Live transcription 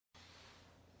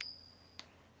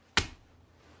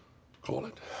Call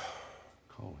it.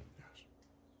 Call it, yes.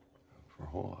 For a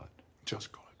whole lot.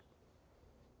 Just call it.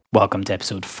 Welcome to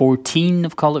episode 14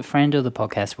 of Call It Friendo, the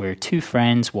podcast where two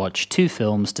friends watch two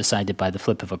films decided by the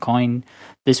flip of a coin.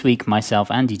 This week,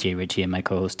 myself, Andy J. Ritchie, and my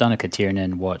co-host Donica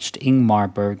Tiernan watched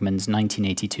Ingmar Bergman's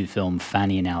 1982 film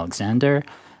Fanny and Alexander,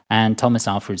 and Thomas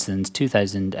Alfredson's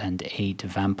 2008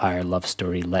 vampire love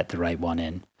story Let the Right One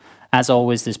In. As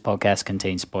always, this podcast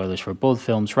contains spoilers for both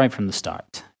films right from the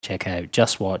start. Check out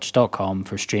justwatch.com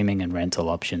for streaming and rental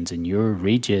options in your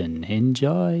region.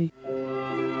 Enjoy!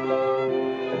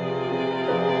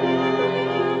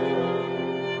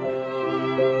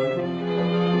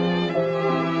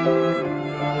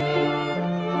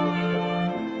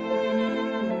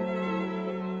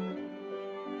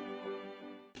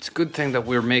 It's a good thing that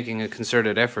we're making a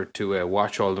concerted effort to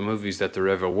watch all the movies that there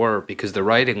ever were, because the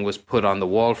writing was put on the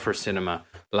wall for cinema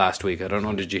last week. I don't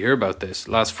know, did you hear about this?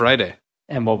 Last Friday.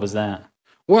 And what was that?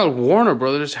 Well, Warner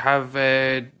Brothers have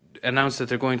announced that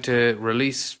they're going to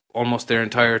release almost their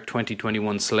entire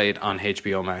 2021 slate on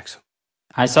HBO Max.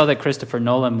 I saw that Christopher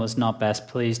Nolan was not best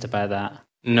pleased about that.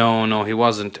 No, he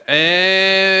wasn't.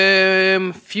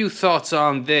 Few thoughts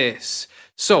on this.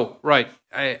 So, right,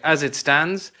 as it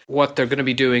stands, what they're going to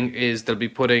be doing is they'll be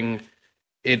putting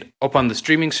it up on the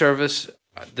streaming service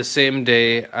the same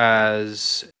day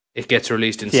as it gets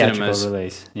released in Theatrical cinemas.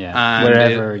 Release, yeah. And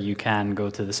wherever you can go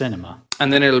to the cinema.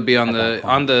 And then it'll be on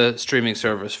the streaming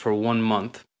service for 1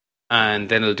 month, and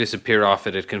then it'll disappear off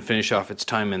it. It can finish off its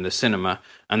time in the cinema,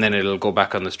 and then it'll go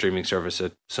back on the streaming service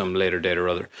at some later date or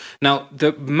other. Now,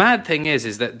 the mad thing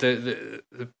is that the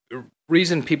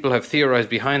reason people have theorized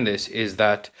behind this is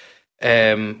that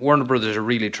Warner Brothers are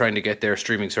really trying to get their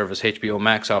streaming service HBO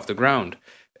Max off the ground.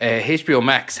 HBO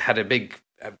Max had a big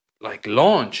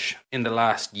launch in the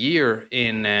last year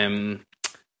in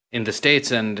the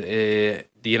States and the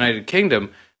United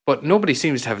Kingdom, but nobody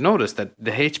seems to have noticed that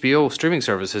the HBO streaming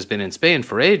service has been in Spain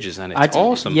for ages, and it's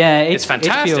awesome. Yeah, it's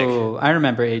fantastic. HBO, I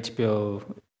remember HBO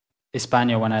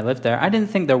España when I lived there. I didn't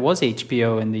think there was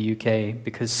HBO in the UK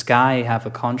because Sky have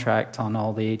a contract on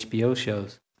all the HBO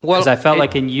shows. Because I felt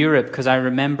like in Europe, because I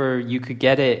remember you could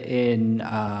get it in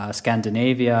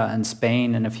Scandinavia and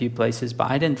Spain and a few places,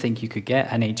 but I didn't think you could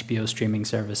get an HBO streaming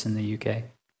service in the UK.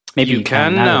 Maybe you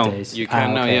can nowadays. You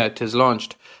can now, yeah, it is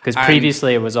launched. Because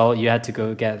previously it was all, you had to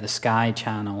go get the Sky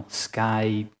channel,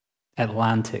 Sky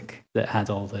Atlantic, that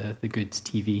had all the good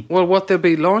TV. Well, what they'll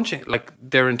be launching,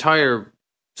 their entire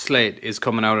slate is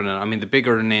coming out on it. I mean, the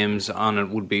bigger names on it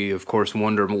would be, of course,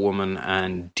 Wonder Woman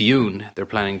and Dune. They're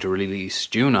planning to release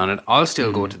Dune on it. I'll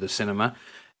still go to the cinema.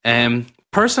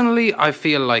 Personally, I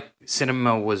feel like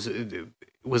cinema was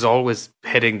always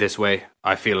heading this way.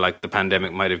 I feel like the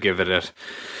pandemic might have given it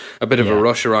a bit of a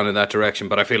rush around in that direction,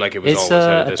 but I feel like it was always headed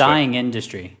this way. It's a dying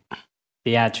industry,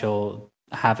 the actual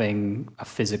having a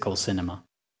physical cinema.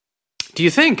 Do you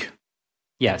think?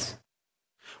 Yes.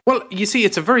 Well, you see,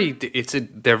 they're very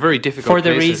difficult for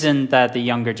the places. reason that the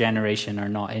younger generation are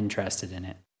not interested in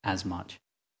it as much.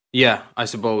 Yeah, I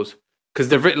suppose, because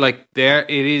they're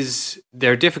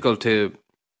difficult to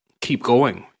keep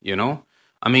going. You know,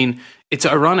 I mean, it's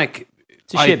ironic.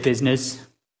 It's a shit business.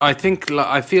 I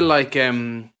feel like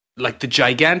the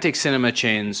gigantic cinema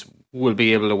chains will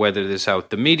be able to weather this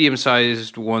out. The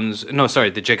medium-sized ones,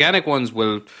 the gigantic ones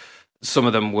will. Some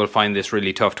of them will find this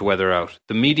really tough to weather out.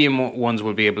 The medium ones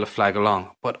will be able to flag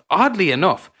along. But oddly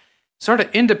enough, sort of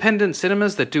independent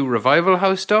cinemas that do revival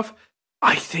house stuff,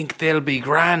 I think they'll be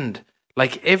grand.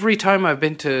 Like every time I've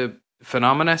been to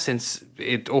Phenomena since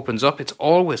it opens up, it's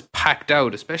always packed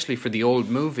out, especially for the old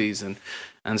movies and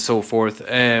so forth.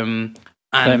 But I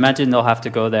imagine they'll have to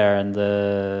go there, and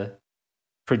the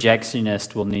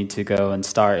projectionist will need to go and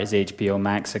start his HBO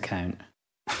Max account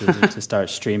to start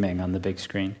streaming on the big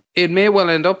screen. It may well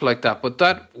end up like that, but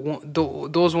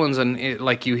those ones, and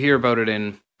like you hear about it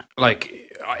in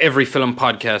every film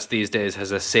podcast these days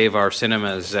has a Save Our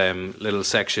Cinemas little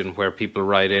section where people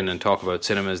write in and talk about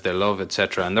cinemas they love,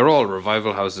 etc. And they're all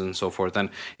revival houses and so forth. And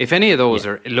if any of those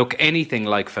look anything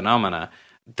like Phenomena,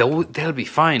 they'll be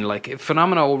fine. Like if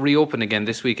Phenomena will reopen again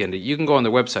this weekend, you can go on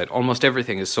their website. Almost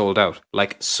everything is sold out.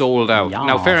 Yes.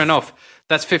 Now, fair enough,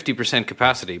 that's 50%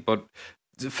 capacity, but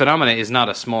Phenomena is not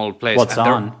a small place. What's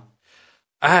on?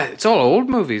 It's all old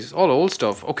movies, all old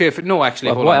stuff. Okay,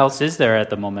 what else is there at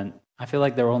the moment? I feel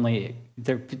like the only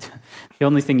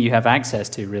thing you have access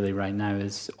to really right now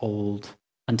is old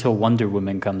until Wonder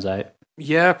Woman comes out.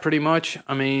 Yeah, pretty much.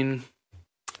 I mean,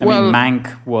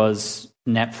 Mank was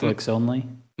Netflix only.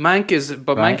 Mank is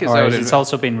right? out. It's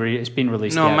also been released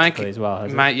theatrically as well.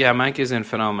 Mank is in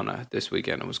Phenomena this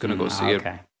weekend. I was going to go see it.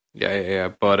 Yeah.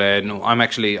 But no,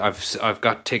 I've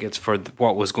got tickets for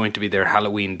what was going to be their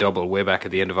Halloween double way back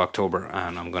at the end of October,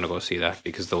 and I'm going to go see that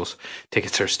because those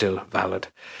tickets are still valid.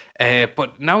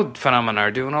 But now Phenomena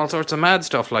are doing all sorts of mad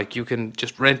stuff. Like you can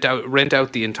just rent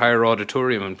out the entire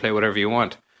auditorium and play whatever you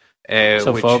want.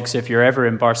 Folks, if you're ever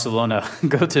in Barcelona,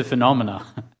 go to Phenomena.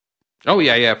 Oh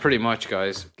yeah, pretty much,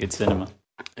 guys. Good cinema.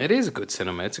 It is a good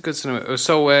cinema. It's a good cinema.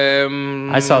 So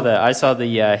I saw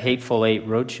the Hateful Eight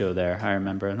roadshow there. I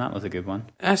remember, and that was a good one.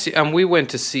 And we went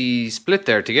to see Split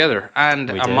there together, and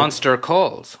A Monster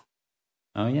Calls.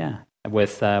 Oh yeah,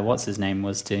 with what's his name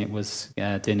was doing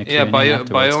a Q&A. Yeah,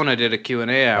 Bayona did a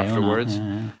Q&A afterwards,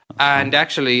 yeah. And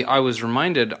actually, I was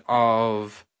reminded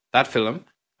of that film.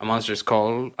 A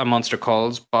Monster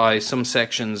Calls by some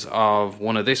sections of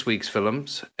one of this week's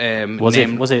films. Was it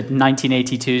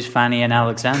 1982's Fanny and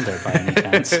Alexander by any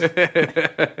chance?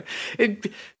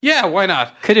 Yeah, why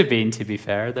not? Could have been, to be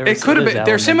fair. It could have been.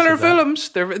 They're similar films.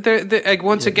 They're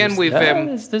once again we've.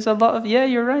 There's a lot of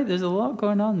you're right. There's a lot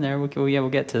going on there. We'll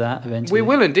get to that eventually. We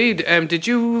will indeed. Did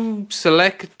you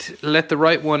let the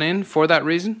right one in for that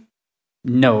reason?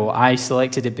 No, I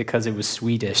selected it because it was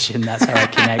Swedish, and that's how I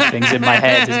connect things in my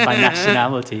head as my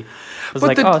nationality.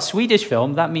 I was Swedish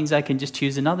film, that means I can just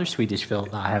choose another Swedish film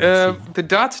that I haven't seen. The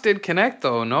dots did connect,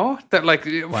 though, no? That,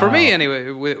 for me,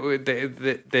 anyway,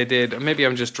 they did. Maybe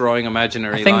I'm just drawing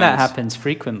imaginary lines. I think that happens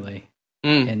frequently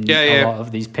in a lot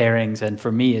of these pairings, and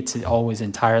for me, it's always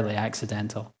entirely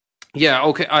accidental. Yeah,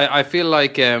 okay. I feel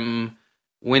like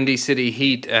Windy City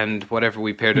Heat and whatever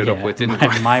we paired it up with didn't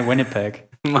my Winnipeg.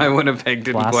 My Winnipeg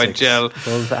didn't quite gel.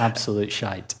 Both absolute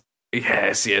shite.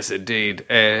 Yes, indeed.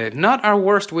 Not our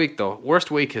worst week, though. Worst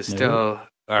week is still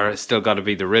got to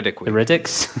be the Riddick week. The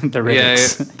Riddicks? The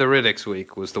Riddicks. Yeah, the Riddicks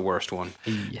week was the worst one.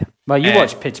 Yeah. Well, you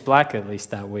watched Pitch Black at least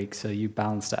that week, so you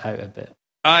balanced it out a bit.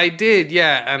 I did,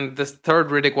 yeah, and the third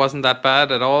Riddick wasn't that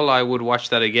bad at all. I would watch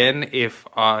that again if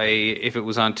it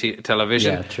was on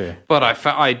television. Yeah, true. But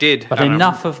I did. But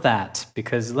enough of that,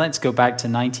 because let's go back to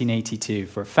 1982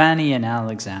 for Fanny and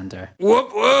Alexander.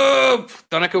 Whoop whoop!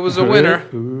 Donica was a winner.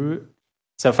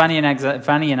 So Fanny and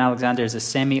Alexander is a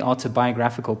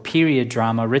semi-autobiographical period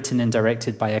drama written and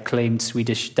directed by acclaimed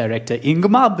Swedish director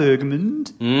Ingmar Bergman.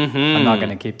 Mm-hmm. I'm not going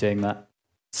to keep doing that.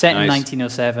 Set in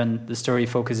 1907, the story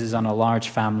focuses on a large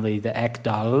family, the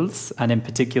Ekdals, and in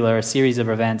particular a series of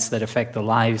events that affect the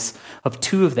lives of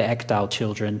two of the Ekdal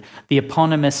children, the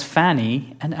eponymous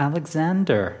Fanny and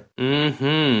Alexander.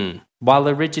 Mm-hmm. While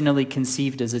originally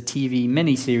conceived as a TV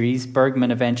miniseries,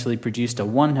 Bergman eventually produced a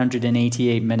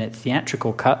 188-minute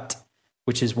theatrical cut,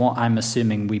 which is what I'm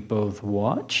assuming we both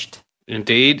watched.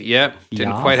 Indeed, yeah.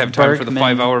 Didn't quite have time for the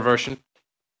 5-hour version.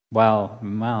 Well.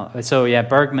 So,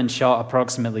 Bergman shot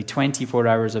approximately 24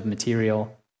 hours of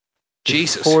material.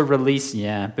 Jesus. Before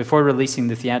releasing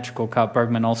the theatrical cut,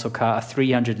 Bergman also cut a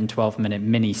 312-minute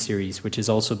mini-series, which has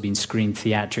also been screened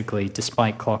theatrically,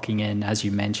 despite clocking in, as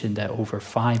you mentioned, at over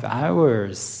 5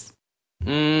 hours.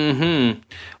 Mm-hmm.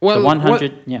 Well,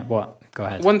 100... what? Go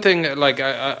ahead. One thing,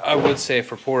 I would say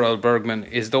for poor old Bergman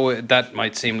is, though that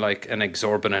might seem like an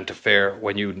exorbitant affair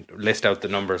when you list out the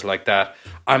numbers like that,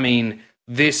 I mean...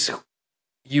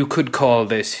 you could call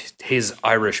this his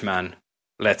Irishman,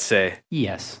 let's say.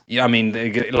 Yes. I mean,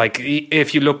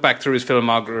 if you look back through his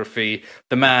filmography,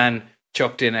 the man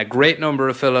chucked in a great number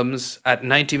of films at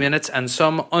 90 minutes and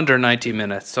some under 90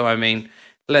 minutes. So, I mean,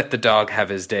 let the dog have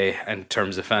his day in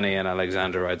terms of Fanny and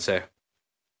Alexander, I'd say.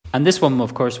 And this one,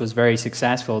 of course, was very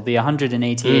successful. The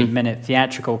 188-minute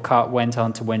theatrical cut went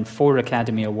on to win 4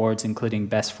 Academy Awards, including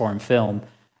Best Foreign Film,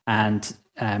 and...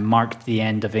 marked the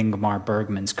end of Ingmar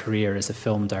Bergman's career as a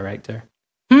film director.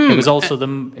 It was also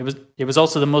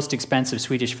the most expensive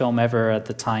Swedish film ever at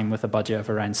the time, with a budget of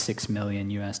around $6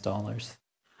 million.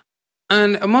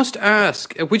 And I must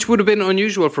ask, which would have been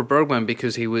unusual for Bergman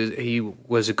because he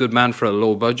was a good man for a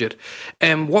low budget.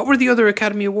 What were the other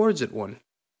Academy Awards it won?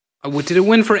 Did it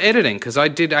win for editing? Because I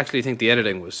did actually think the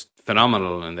editing was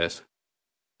phenomenal in this.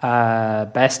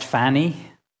 Best Fanny,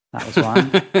 that was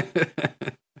one.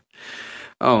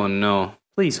 Oh, no.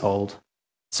 Please hold.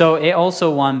 So it also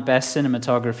won Best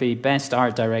Cinematography, Best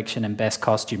Art Direction, and Best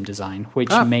Costume Design, which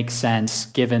makes sense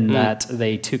given that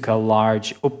they took a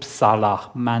large Uppsala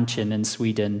mansion in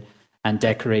Sweden and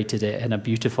decorated it in a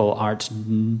beautiful Art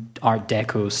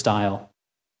Deco style.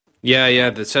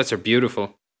 Yeah, the sets are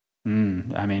beautiful.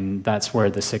 I mean, that's where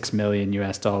the $6 million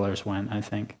went, I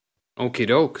think. Okie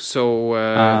doke.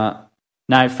 So...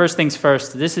 Now, first things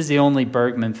first, this is the only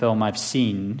Bergman film I've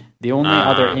seen. The only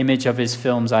other image of his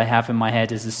films I have in my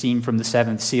head is the scene from The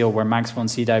Seventh Seal where Max von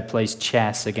Sydow plays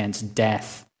chess against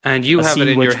death And you a have scene it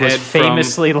in which your head was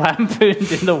famously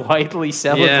lampooned in the widely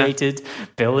celebrated Yeah.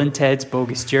 Bill and Ted's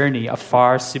Bogus Journey, a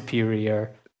far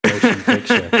superior motion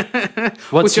picture.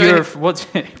 What's Which I- your which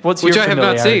I have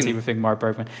not familiarity seen. with Ingmar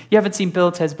Bergman? You haven't seen Bill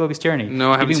and Ted's Bogus Journey?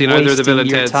 No, I haven't You've seen been either of the Bill and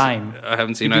wasting your Ted's. time. I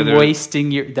haven't seen You've been either.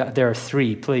 wasting your. There are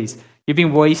three, please. You've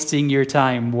been wasting your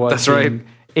time watching That's right.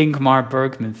 Ingmar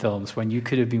Bergman films when you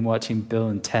could have been watching Bill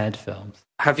and Ted films.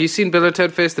 Have you seen Bill and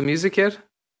Ted Face the Music yet?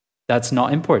 That's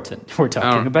not important. We're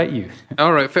talking Oh. about you.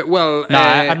 All right. Well, No,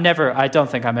 I'm never. I don't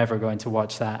think I'm ever going to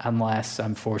watch that unless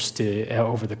I'm forced to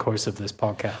over the course of this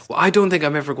podcast. Well, I don't think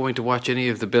I'm ever going to watch any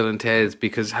of the Bill and Ted's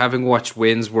because having watched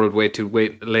Wayne's World way too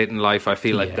late in life, I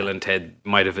feel like Yeah. Bill and Ted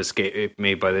might have escaped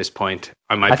me by this point.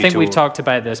 I might. I be think too we've talked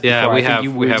about this before. Yeah, I we think have,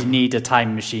 you we would have. need a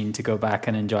time machine to go back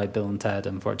and enjoy Bill and Ted.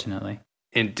 Unfortunately,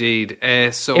 Indeed.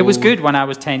 So it was good when I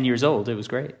was 10 years old. It was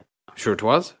great. I'm sure it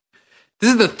was.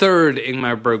 This is the third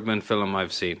Ingmar Bergman film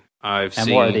I've seen. And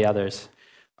what are the others?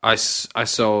 I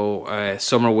saw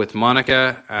Summer with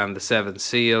Monica and The Seventh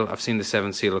Seal. I've seen The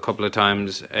Seventh Seal a couple of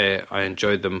times. I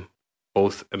enjoyed them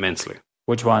both immensely.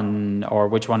 Which one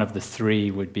of the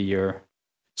three would be your?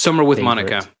 Summer with Favorite.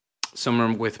 Monica.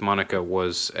 Summer with Monica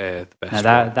was the best.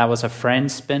 Now that was a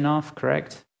Friends spin-off,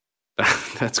 correct?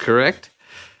 That's correct.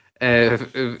 No,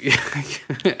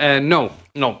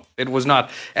 it was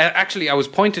not. Actually, I was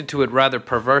pointed to it rather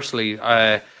perversely.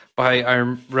 I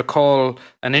recall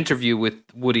an interview with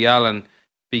Woody Allen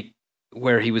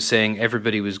where he was saying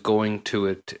everybody was going to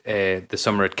it the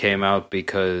summer it came out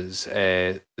because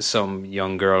some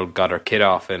young girl got her kid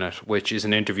off in it, which is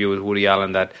an interview with Woody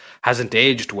Allen that hasn't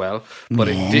aged well, but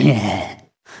it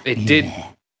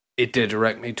did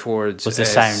direct me towards Was the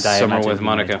sound I Summer imagine with you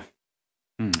Monica.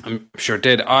 I'm sure it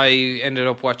did. I ended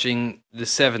up watching The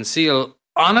Seventh Seal.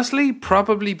 Honestly,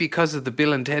 probably because of the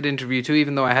Bill and Ted interview too,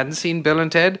 even though I hadn't seen Bill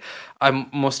and Ted, I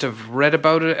must have read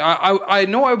about it. I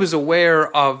know I was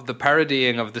aware of the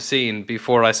parodying of the scene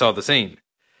before I saw the scene,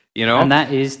 you know? And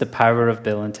that is the power of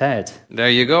Bill and Ted. There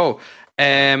you go.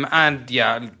 And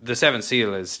yeah, The Seventh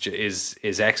Seal is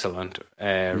excellent.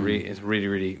 It's a really,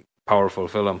 really powerful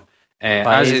film.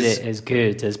 But is it as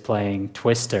good as playing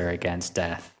Twister against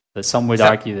Death? But some would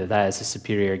argue that is a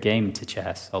superior game to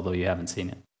chess, although you haven't seen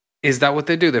it. Is that what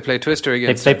they do? They play Twister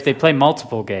against They play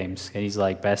multiple games. He's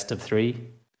like best of 3,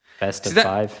 best of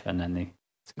 5, and then they.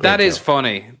 That is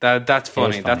funny. That's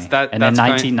funny. And That's in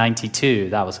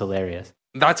 1992, that was hilarious.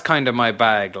 That's kind of my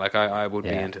bag. Like I would be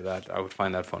into that. I would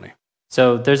find that funny.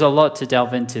 So there's a lot to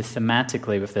delve into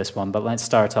thematically with this one, but let's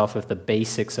start off with the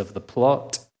basics of the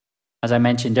plot. As I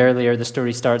mentioned earlier, the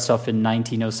story starts off in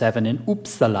 1907 in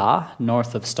Uppsala,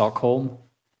 north of Stockholm,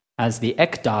 as the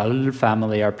Ekdahl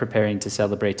family are preparing to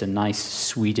celebrate a nice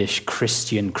Swedish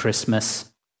Christian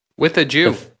Christmas. With a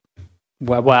Jew.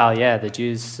 Well, yeah, the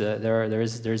Jews,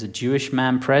 there's a Jewish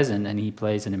man present, and he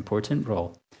plays an important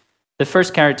role. The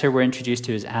first character we're introduced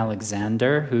to is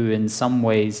Alexander, who in some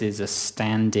ways is a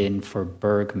stand-in for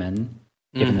Bergman,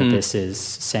 given that this is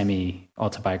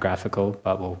semi-autobiographical,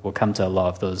 but we'll come to a lot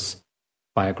of those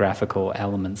biographical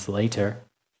elements later.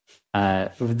 From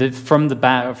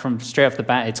straight off the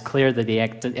bat, it's clear that the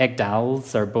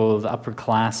Ekdahls are both upper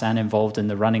class and involved in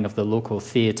the running of the local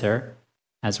theatre,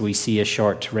 as we see a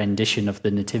short rendition of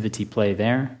the nativity play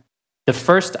there. The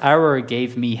first hour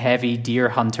gave me heavy Deer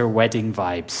Hunter wedding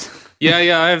vibes. Yeah,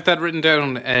 I have that written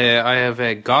down. I have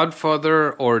a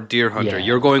Godfather or Deer Hunter. Yeah.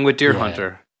 You're going with Deer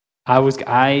Hunter.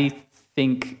 I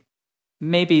think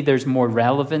maybe there's more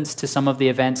relevance to some of the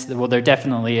events. Well, there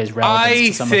definitely is relevance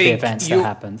to some of the events that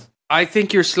happened. I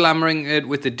think you're slammering it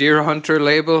with the Deer Hunter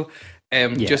label.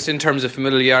 Just in terms of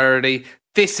familiarity,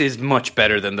 this is much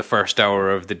better than the first hour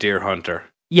of the Deer Hunter.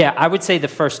 Yeah, I would say the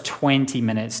first 20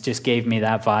 minutes just gave me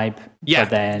that vibe. Yeah,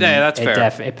 but then that's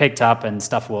fair. It picked up and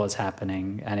stuff was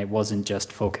happening, and it wasn't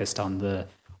just focused on the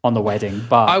wedding.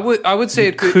 But I would say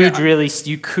you could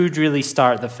really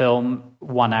start the film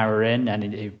 1 hour in,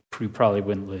 and you probably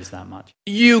wouldn't lose that much.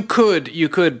 You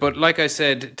could, but like I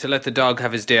said, to let the dog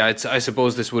have his day, I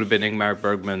suppose this would have been Ingmar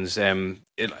Bergman's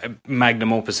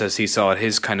magnum opus as he saw it,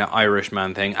 his kind of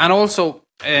Irishman thing. And also,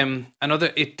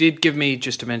 it did give me,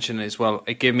 just to mention as well,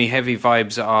 it gave me heavy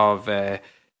vibes of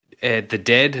The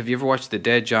Dead. Have you ever watched The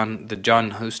Dead, the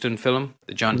John Huston film?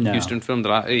 The John Huston film?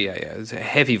 Yeah. It's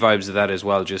heavy vibes of that as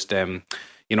well, just,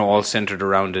 all centered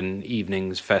around an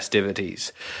evening's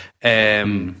festivities.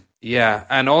 Yeah,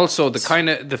 and also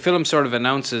the film sort of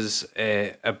announces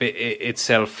a bit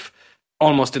itself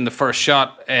almost in the first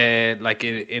shot, like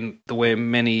in the way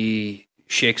many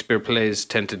Shakespeare plays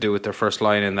tend to do with their first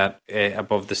line in that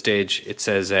above the stage it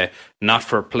says, "Not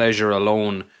for pleasure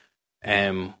alone,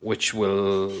 which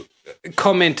will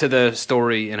come into the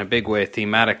story in a big way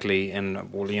thematically, and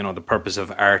the purpose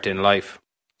of art in life,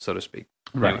 so to speak.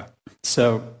 Right. Anyway.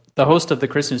 So the host of the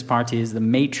Christmas party is the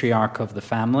matriarch of the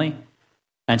family,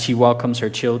 and she welcomes her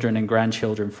children and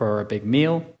grandchildren for a big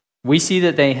meal. We see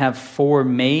that they have 4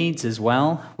 maids as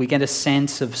well. We get a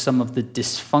sense of some of the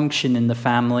dysfunction in the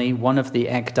family. One of the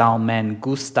Ekdal men,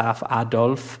 Gustav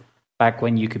Adolf, back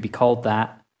when you could be called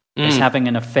that, is having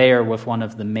an affair with one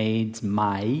of the maids,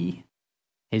 Mai.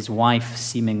 His wife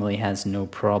seemingly has no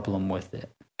problem with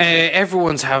it.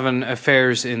 Everyone's having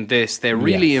affairs in this. They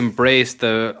really embrace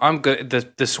the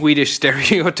Swedish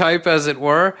stereotype, as it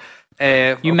were.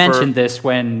 You mentioned this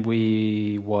when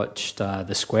we watched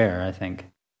The Square, I think.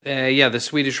 The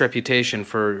Swedish reputation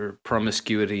for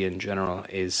promiscuity in general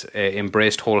is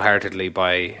embraced wholeheartedly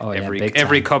by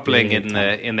every coupling in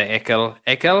the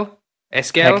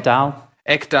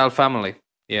Ekdal family.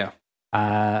 Yeah.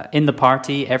 In the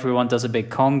party, everyone does a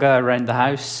big conga around the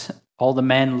house. All the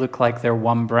men look like they're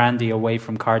one brandy away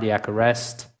from cardiac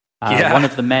arrest. One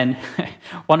of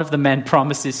the men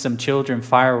promises some children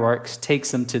fireworks,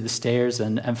 takes them to the stairs,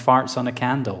 and farts on a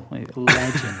candle.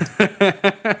 Legend.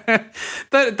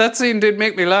 That scene did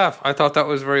make me laugh. I thought that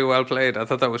was very well played. I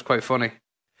thought that was quite funny.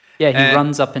 Yeah, he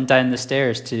runs up and down the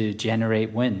stairs to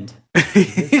generate wind.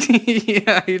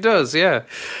 Yeah, he does. Yeah.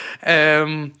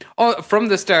 From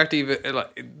the start, even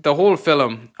the whole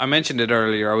film. I mentioned it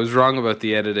earlier. I was wrong about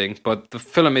the editing, but the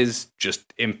film is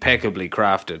just impeccably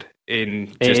crafted.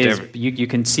 You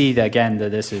can see that again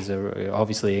that this is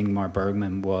obviously Ingmar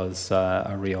Bergman was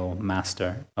a real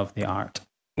master of the art.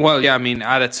 Well, yeah, I mean,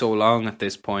 at it so long at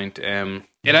this point.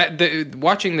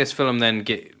 Watching this film then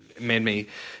made me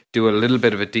do a little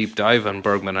bit of a deep dive on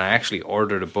Bergman. I actually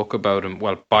ordered a book about him,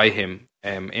 by him,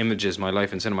 Images, My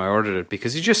Life in Cinema. I ordered it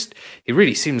because he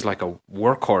really seems like a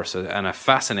workhorse and a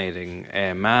fascinating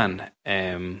man.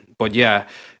 But yeah,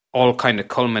 all kind of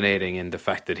culminating in the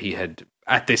fact that he had,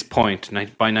 at this point,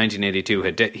 by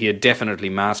 1982, he had definitely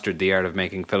mastered the art of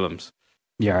making films.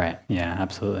 Yeah, right. Yeah,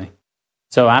 absolutely.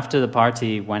 So after the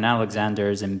party, when Alexander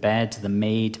is in bed, the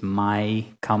maid, Mai,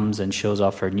 comes and shows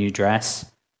off her new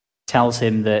dress, tells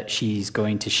him that she's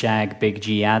going to shag Big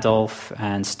G Adolf,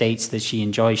 and states that she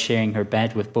enjoys sharing her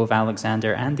bed with both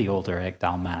Alexander and the older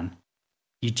Ekdal man.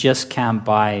 You just can't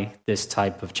buy this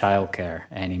type of childcare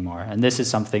anymore. And this is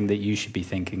something that you should be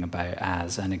thinking about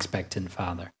as an expectant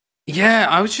father. Yeah,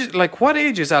 I was just like, what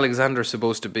age is Alexander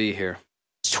supposed to be here?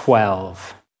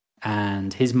 12.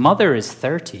 And his mother is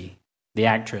 30. The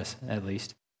actress, at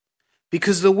least.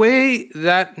 Because the way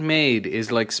that maid is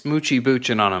like smoochy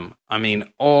booching on him, I mean,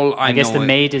 I guess know the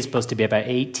maid is supposed to be about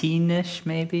 18-ish,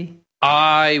 maybe?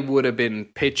 I would have been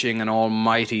pitching an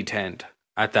almighty tent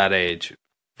at that age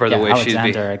for the way she'd be.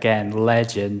 Alexander, again,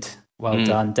 legend. Well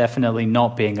done. Definitely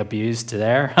not being abused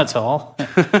there at all.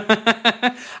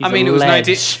 I mean, it was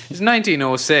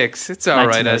 1906. It's all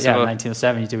right, I suppose. Yeah,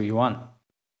 1907, you do what you want.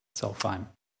 It's all fine.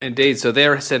 Indeed. So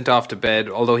they're sent off to bed,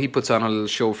 although he puts on a little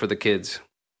show for the kids.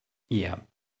 Yeah.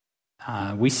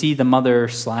 We see the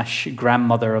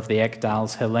mother/grandmother of the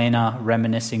Ekdals, Helena,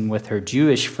 reminiscing with her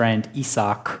Jewish friend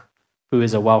Isaac, who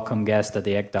is a welcome guest at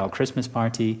the Ekdal Christmas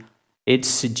party. It's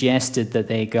suggested that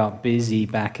they got busy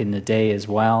back in the day as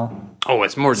well. Oh,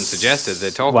 it's more than suggested. They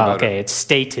talk about it. It's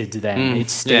stated then.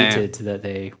 It's stated that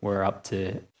they were up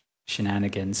to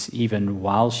shenanigans even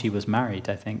while she was married,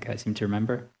 I think. I seem to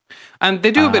remember. And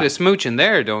they do a bit of smooching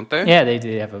there, don't they? Yeah, they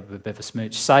do have a bit of a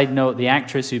smooch. Side note, the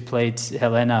actress who played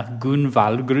Helena, Gun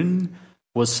Valgren,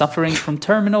 was suffering from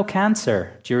terminal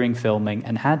cancer during filming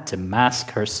and had to mask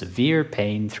her severe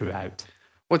pain throughout.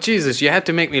 Well, Jesus, you had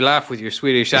to make me laugh with your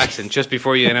Swedish accent just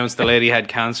before you announced the lady had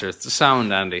cancer. It's the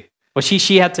sound, Andy. Well,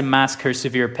 she had to mask her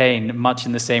severe pain, much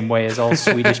in the same way as all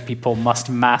Swedish people must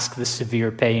mask the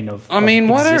severe pain of. I mean,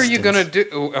 what are you gonna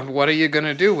do? What are you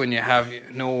gonna do when you have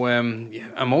no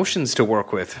emotions to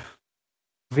work with?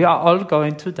 We are all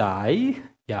going to die.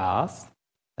 Yes,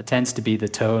 that tends to be the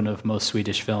tone of most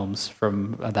Swedish films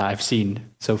from that I've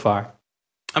seen so far.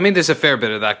 I mean, there's a fair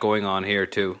bit of that going on here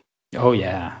too. Oh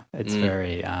yeah, it's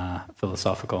very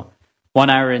philosophical. 1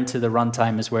 hour into the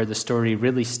runtime is where the story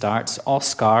really starts.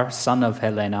 Oscar, son of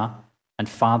Helena and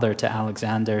father to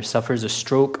Alexander, suffers a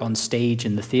stroke on stage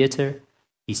in the theatre.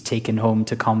 He's taken home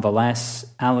to convalesce.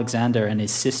 Alexander and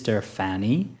his sister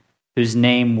Fanny, whose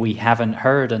name we haven't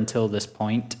heard until this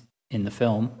point in the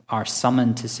film, are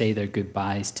summoned to say their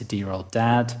goodbyes to dear old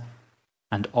dad.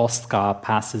 And Oscar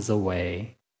passes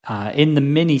away. In the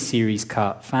mini-series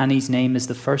cut, Fanny's name is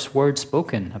the first word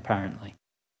spoken, apparently.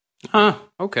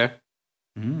 Okay.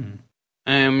 And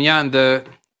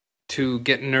to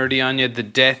get nerdy on you, the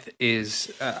death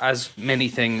is, as many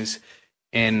things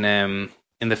in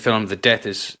the film, the death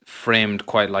is framed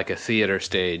quite like a theater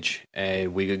stage.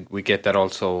 We get that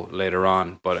also later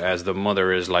on, but as the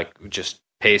mother is like just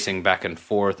pacing back and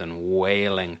forth and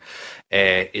wailing,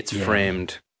 it's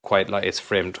framed quite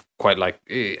like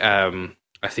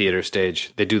a theater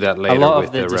stage. They do that later. A lot with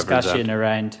of the discussion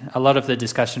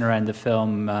around the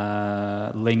film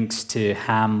links to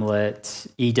Hamlet,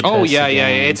 Oedipus. Oh yeah,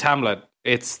 again. it's Hamlet.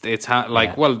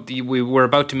 We were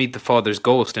about to meet the father's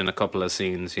ghost in a couple of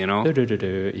scenes, you know.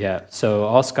 Yeah. So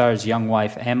Oscar's young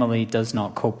wife Emily does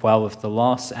not cope well with the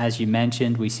loss. As you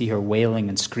mentioned, we see her wailing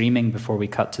and screaming before we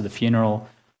cut to the funeral,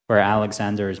 where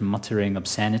Alexander is muttering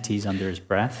obscenities under his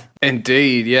breath.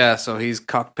 Indeed, yeah. So he's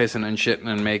cock pissing and shitting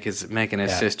and making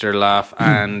his sister laugh,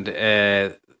 and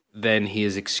then he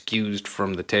is excused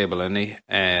from the table, isn't he?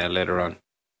 Later on.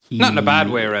 Not in a bad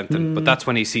way or anything, but that's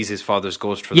when he sees his father's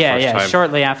ghost for the first time.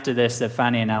 Shortly after this, that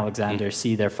Fanny and Alexander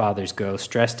see their father's ghost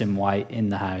dressed in white in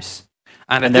the house.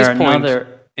 And at this point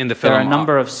in the film, there are a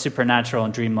number of supernatural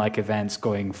and dreamlike events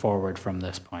going forward from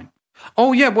this point.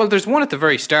 Oh yeah, well, there's one at the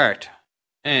very start,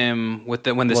 when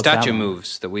the statue that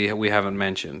moves that we haven't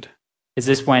mentioned. Is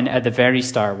this when at the very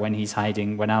start when he's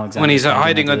hiding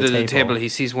under the table, he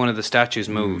sees one of the statues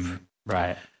move.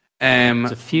 Right.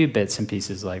 There's a few bits and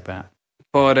pieces like that.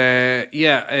 But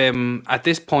at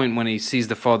this point when he sees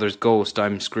the father's ghost,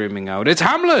 I'm screaming out, "It's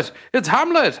Hamlet! It's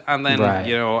Hamlet!" And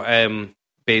then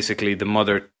basically the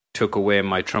mother took away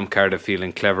my trump card of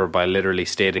feeling clever by literally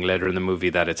stating later in the movie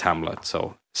that it's Hamlet.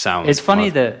 So it's funny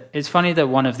that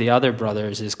one of the other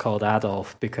brothers is called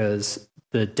Adolf, because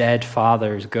the dead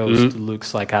father's ghost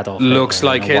looks like Adolf Hitler. Looks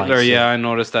like Hitler, yeah, I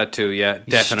noticed that too. Yeah,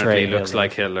 definitely looks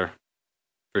like Hitler.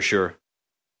 For sure.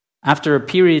 After a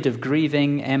period of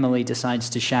grieving, Emily decides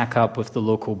to shack up with the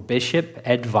local bishop,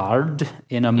 Edvard,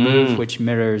 in a move which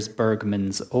mirrors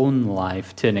Bergman's own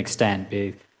life to an extent.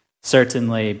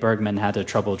 Certainly, Bergman had a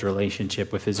troubled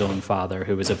relationship with his own father,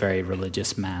 who was a very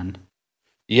religious man.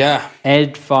 Yeah.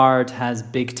 Edvard has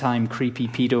big-time creepy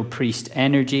pedo priest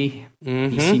energy.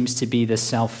 He seems to be the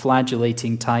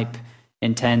self-flagellating type,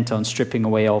 intent on stripping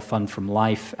away all fun from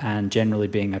life and generally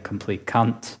being a complete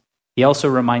cunt. He also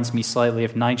reminds me slightly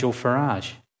of Nigel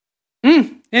Farage.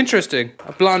 Interesting.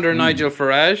 A blonder Nigel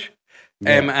Farage.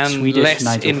 And Swedish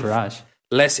Nigel Farage.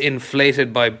 Less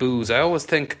inflated by booze. I always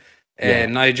think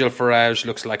Nigel Farage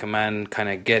looks like a man kind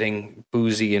of getting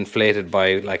boozy inflated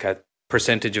by like a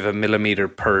percentage of a millimeter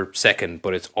per second,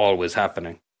 but it's always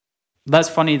happening. That's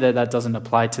funny that doesn't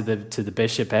apply to the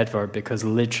Bishop Edvard, because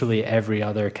literally every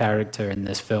other character in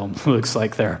this film looks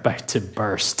like they're about to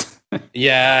burst.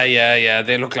 Yeah.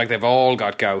 They look like they've all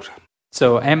got gout.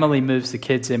 So Emily moves the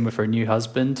kids in with her new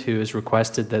husband, who has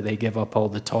requested that they give up all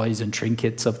the toys and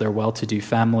trinkets of their well-to-do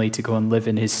family to go and live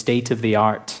in his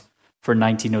state-of-the-art for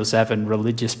 1907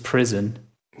 religious prison.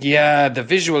 Yeah, the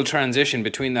visual transition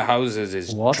between the houses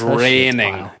is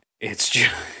draining. It's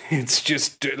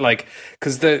just like,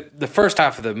 because the first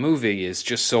half of the movie is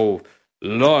just so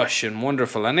lush and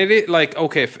wonderful, and it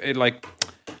like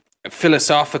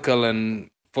philosophical and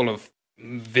full of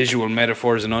visual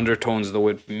metaphors and undertones though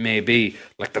it may be.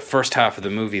 Like the first half of the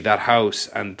movie, that house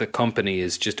and the company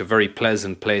is just a very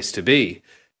pleasant place to be,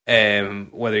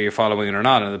 whether you're following it or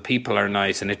not, and the people are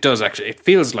nice, and it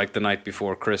feels like the night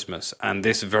before Christmas. And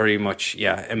this very much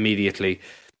immediately,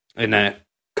 in a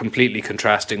completely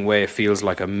contrasting way, feels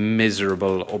like a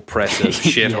miserable, oppressive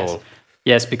shithole.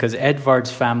 Yes, because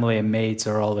Edvard's family and maids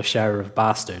are all a shower of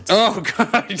bastards. Oh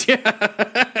god, yeah.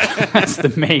 That's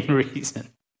the main reason.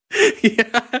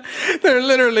 Yeah, they're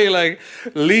literally like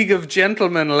League of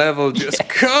Gentlemen level, just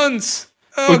cunts.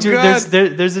 Oh god!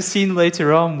 There's a scene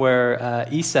later on where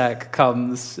Isak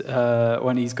comes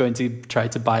when he's going to try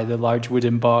to buy the large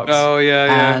wooden box. Oh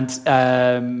yeah.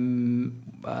 And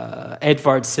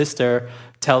Edvard's sister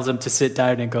tells him to sit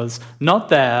down and goes, "Not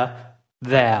there,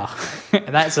 there."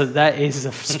 That is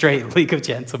a straight League of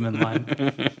Gentlemen line.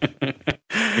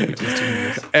 Which is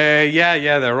genius.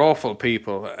 They're awful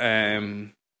people.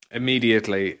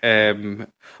 Immediately,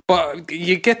 but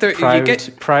you get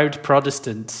the proud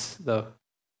Protestants though.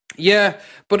 Yeah,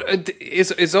 but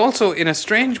it's also, in a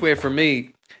strange way for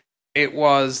me, it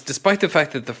was, despite the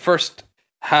fact that the first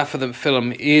half of the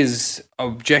film is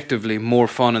objectively more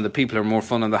fun and the people are more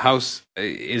fun and the house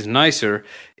is nicer,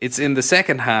 it's in the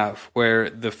second half where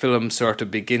the film sort of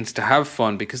begins to have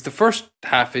fun, because the first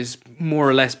half is more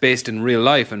or less based in real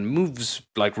life and moves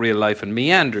like real life and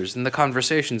meanders in the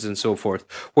conversations and so forth.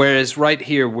 Whereas right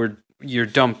here, we're you're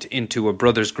dumped into a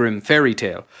Brothers Grimm fairy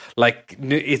tale. Like,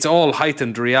 it's all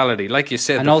heightened reality. Like you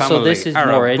said, And the also, family this is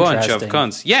are more a bunch of interesting.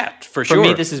 cunts. Yeah, for For sure.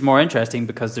 me, this is more interesting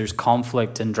because there's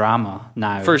conflict and drama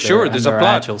now. For sure, there's a there are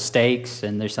plot. actual stakes,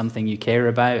 and there's something you care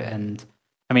about. And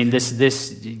I mean, this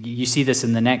you see this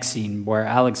in the next scene where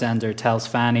Alexander tells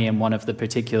Fanny and one of the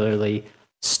particularly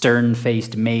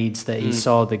stern-faced maids that he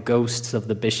saw the ghosts of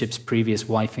the bishop's previous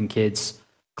wife and kids,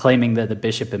 claiming that the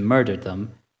bishop had murdered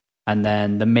them. And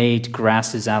then the maid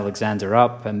grasses Alexander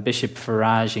up, and Bishop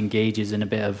Farage engages in a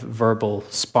bit of verbal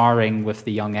sparring with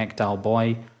the young Ekdal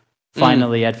boy.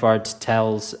 Finally, Edvard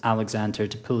tells Alexander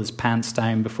to pull his pants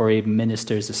down before he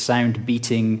administers a sound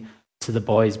beating to the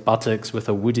boy's buttocks with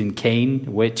a wooden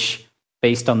cane, which,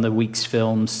 based on the week's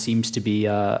films, seems to be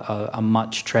a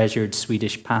much treasured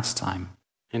Swedish pastime.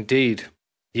 Indeed.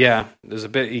 Yeah, there's a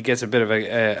bit. He gets a bit of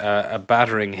a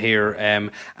battering here,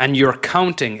 and you're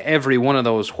counting every one of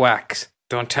those whacks.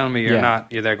 Don't tell me you're not.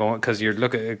 You're there going because you're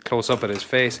looking close up at his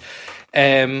face.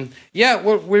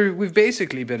 Well, we've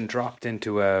basically been dropped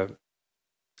into a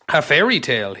fairy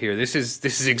tale here. This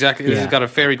is exactly. This has got a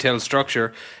fairy tale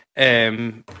structure,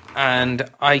 and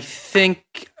I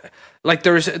think like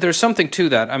there's something to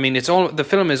that. I mean, the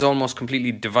film is almost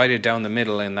completely divided down the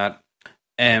middle in that.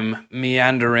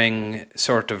 Meandering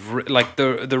sort of like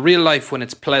the real life when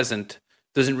it's pleasant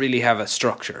doesn't really have a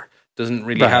structure, doesn't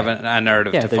really have a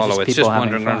narrative to follow. It's just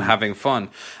wandering around having fun.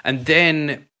 And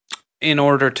then in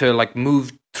order to like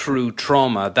move through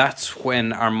trauma, that's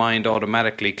when our mind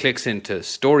automatically clicks into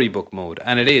storybook mode.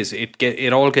 And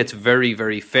it all gets very,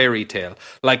 very fairy tale.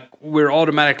 Like we're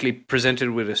automatically presented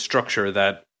with a structure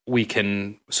that we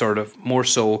can sort of more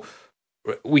so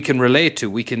we can relate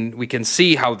to. We can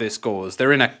see how this goes.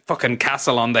 They're in a fucking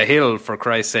castle on the hill, for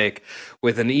Christ's sake,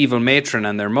 with an evil matron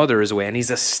and their mother is away, and he's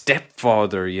a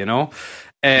stepfather, you know?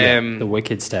 The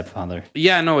wicked stepfather.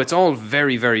 Yeah, no, it's all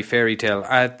very, very fairy tale.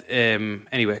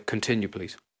 Anyway, continue,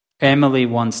 please. Emily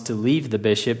wants to leave the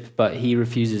bishop, but he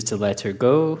refuses to let her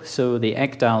go, so the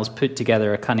Ekdals put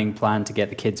together a cunning plan to get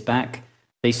the kids back.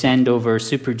 They send over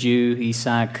Super Jew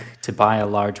Isak to buy a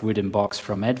large wooden box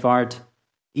from Edvard.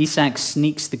 Isak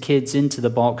sneaks the kids into the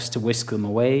box to whisk them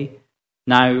away.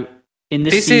 Now, in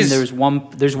this scene, there's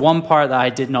one part that I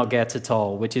did not get at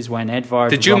all, which is when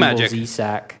Edvard rumbles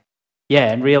Isak.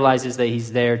 Yeah, and realizes that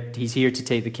he's here to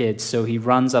take the kids. So he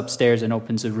runs upstairs and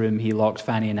opens a room he locked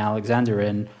Fanny and Alexander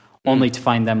in, only to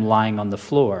find them lying on the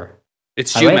floor.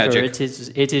 It's Jew magic.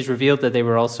 It is revealed that they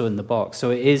were also in the box.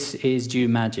 So it is Jew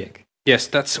magic. Yes,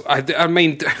 that's. I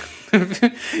mean, if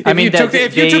you took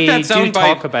that soundbite,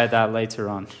 talk about that later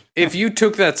on. If you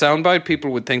took that soundbite, people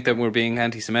would think that we're being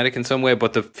anti-Semitic in some way,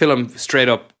 but the film straight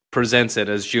up presents it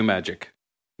as Jew magic.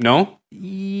 No?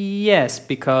 Yes,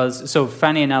 because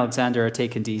Fanny and Alexander are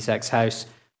taken to Isak's house,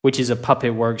 which is a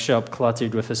puppet workshop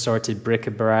cluttered with assorted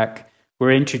bric-a-brac.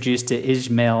 We're introduced to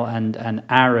Ishmael and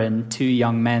Aaron, two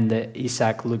young men that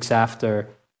Isak looks after.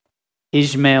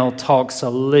 Ishmael talks a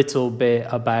little bit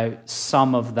about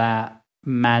some of that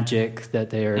magic that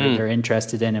they're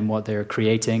interested in and what they're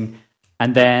creating.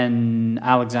 And then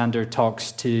Alexander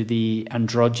talks to the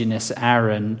androgynous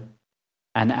Aaron.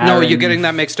 And Aaron, no, you're getting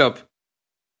that mixed up.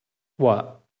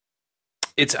 What?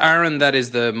 It's Aaron that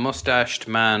is the mustached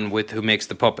man who makes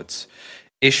the puppets.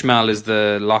 Ishmael is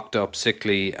the locked up,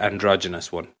 sickly, androgynous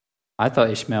one. I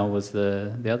thought Ishmael was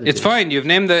the other. It's fine. You've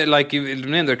named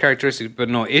their characteristics, but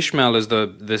no, Ishmael is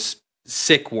this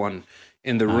sick one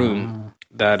in the room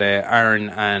that Aaron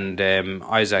and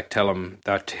Isaac tell him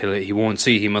that he won't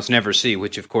see. He must never see,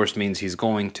 which of course means he's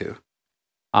going to.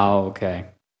 Oh, okay.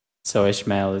 So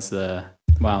Ishmael is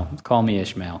call me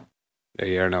Ishmael. There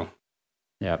you are now.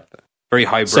 Yep. Very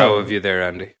highbrow of you there,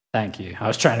 Andy. Thank you. I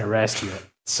was trying to rescue it.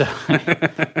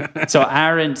 So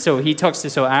Aaron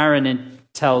and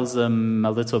tells them a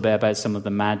little bit about some of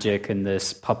the magic and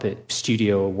this puppet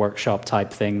studio workshop type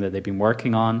thing that they've been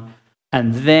working on.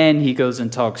 And then he goes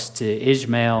and talks to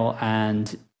Ishmael,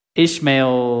 and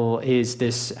Ishmael is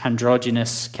this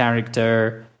androgynous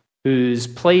character who's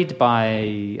played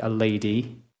by a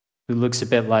lady who looks a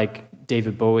bit like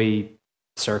David Bowie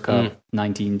circa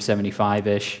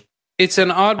 1975-ish. It's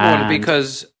an odd one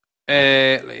because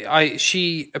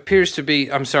she appears to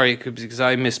be. I'm sorry because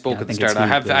I misspoke at the start. I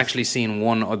have actually seen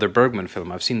one other Bergman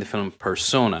film. I've seen the film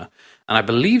Persona, and I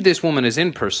believe this woman is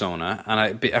in Persona.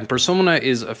 And Persona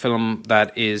is a film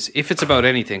that is, if it's about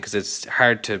anything, because it's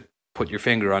hard to put your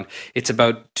finger on, it's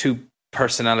about two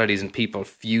personalities and people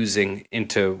fusing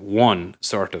into one,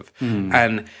 sort of.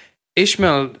 And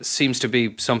Ishmael seems to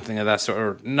be something of that sort.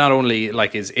 Or not only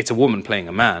like it's a woman playing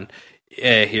a man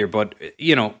here, but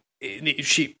you know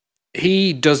she.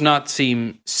 he does not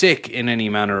seem sick in any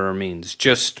manner or means,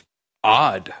 just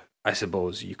odd, I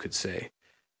suppose you could say.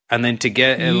 And then to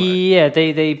get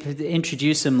they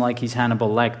introduce him like he's Hannibal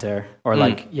Lecter, or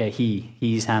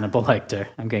he's Hannibal Lecter.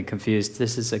 I'm getting confused.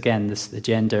 This is again the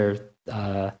gender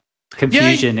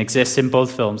confusion exists in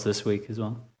both films this week as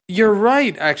well. You're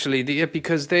right, actually,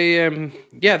 because they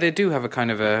do have a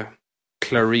kind of a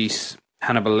Clarice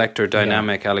Hannibal Lecter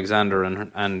dynamic, Alexander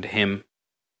and him,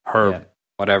 her,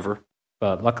 whatever.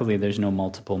 But luckily, there's no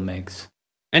multiple Migs.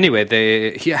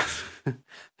 Anyway,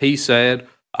 he said,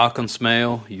 "I can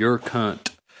smell your cunt."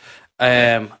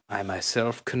 I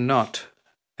myself cannot.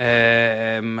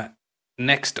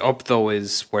 Next up, though,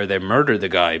 is where they murder the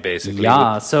guy, basically.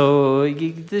 Yeah, so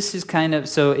this is kind of...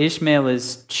 So Ishmael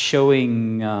is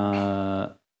showing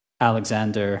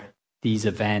Alexander these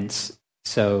events.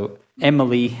 So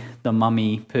Emily, the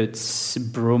mummy, puts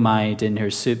bromide in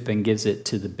her soup and gives it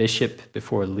to the bishop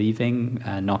before leaving,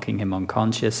 knocking him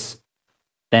unconscious.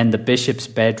 Then the bishop's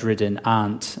bedridden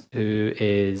aunt, who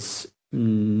is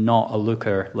not a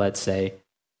looker, let's say.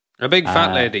 A big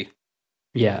fat lady.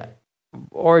 Yeah.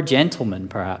 Or a gentleman,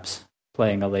 perhaps,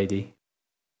 playing a lady.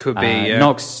 Could be, yeah.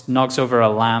 Knocks over a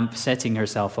lamp, setting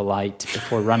herself alight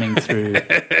before running through,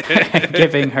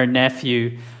 giving her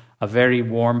nephew a very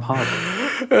warm hug.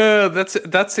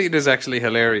 That scene is actually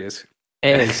hilarious.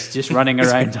 It is, just running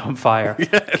around on fire. Yeah,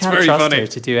 it's Can't very trust funny. her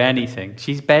to do anything.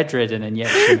 She's bedridden, and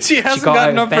yet she hasn't got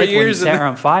gotten out up of bed for years. When you set her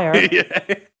on fire.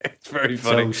 Yeah, it's very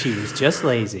funny. So she was just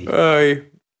lazy. Aye.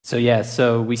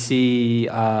 So we see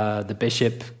the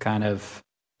bishop kind of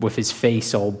with his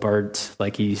face all burnt,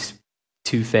 like he's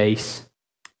Two-Face.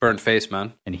 Burnt face,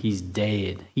 man. And he's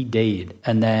dead. He died.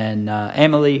 And then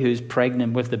Emily, who's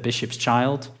pregnant with the bishop's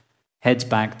child, heads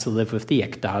back to live with the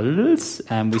Ekdals.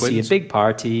 And we see a big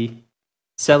party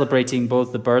celebrating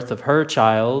both the birth of her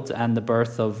child and the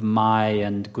birth of Mai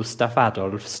and Gustav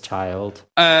Adolf's child.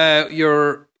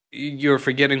 You're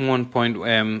forgetting one point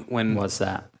when... What's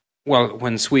that? Well,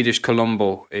 when Swedish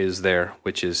Columbo is there,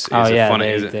 which is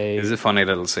a funny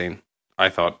little scene, I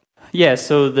thought. Yeah,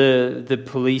 so the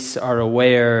police are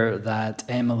aware that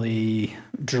Emily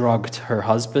drugged her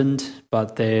husband,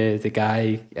 but the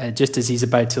guy, just as he's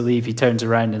about to leave, he turns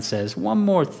around and says, "One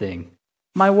more thing.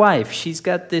 My wife, she's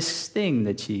got this thing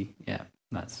that she..." Yeah,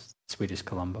 that's Swedish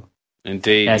Columbo.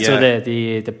 Indeed, yeah. So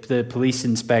the police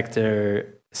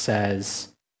inspector says...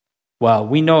 Well,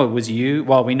 we know it was you.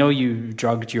 Well, we know you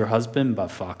drugged your husband, but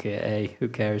fuck it, hey, who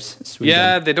cares? Sweden.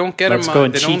 Yeah, they don't get Let's go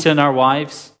and cheat on our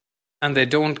wives. And they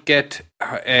don't get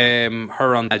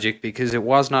her on magic because it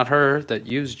was not her that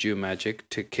used Jew magic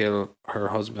to kill her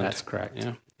husband. That's correct.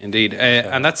 Yeah, indeed.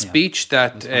 And that speech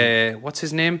that, what's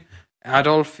his name?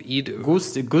 Adolf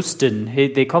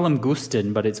Gusten. They call him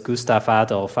Gusten, but it's Gustav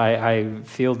Adolf. I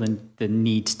feel the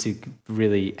need to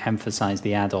really emphasize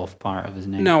the Adolf part of his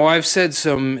name. No, I've said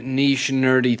some niche,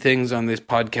 nerdy things on this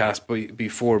podcast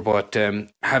before, but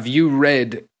have you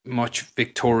read much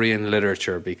Victorian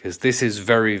literature? Because this is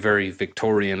very, very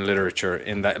Victorian literature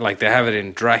in that, like, they have it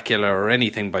in Dracula or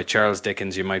anything by Charles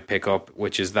Dickens you might pick up,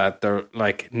 which is that they're,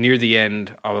 like, near the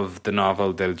end of the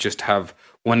novel, they'll just have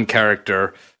one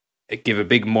character give a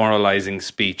big moralizing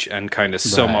speech and kind of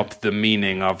sum up the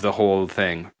meaning of the whole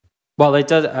thing. Well, it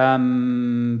does.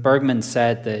 Bergman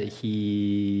said that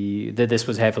this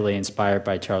was heavily inspired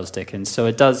by Charles Dickens, so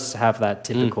it does have that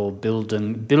typical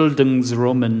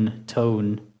Bildungsroman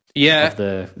tone. Yeah, of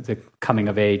the coming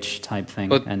of age type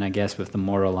thing, and I guess with the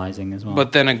moralizing as well.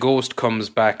 But then a ghost comes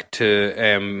back to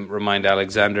remind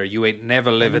Alexander, "You ain't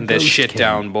never living this shit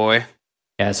down, boy."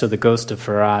 Yeah, so the ghost of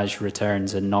Farage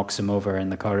returns and knocks him over in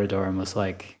the corridor and was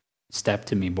like, "Step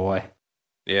to me, boy."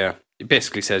 Yeah, it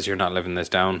basically says you're not living this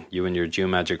down, you and your Jew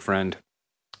magic friend.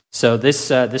 So this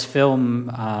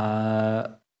film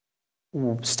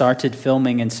started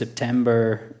filming in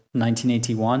September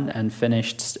 1981 and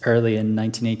finished early in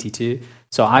 1982.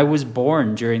 So I was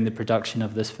born during the production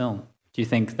of this film. Do you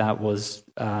think that was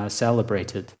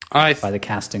celebrated by the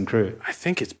cast and crew? I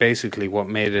think it's basically what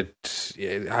made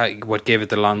it, what gave it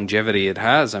the longevity it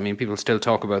has. I mean, people still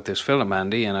talk about this film,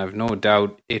 Andy, and I've no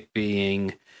doubt it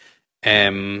being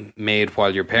made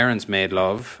while your parents made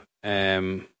love.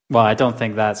 Well, I don't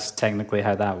think that's technically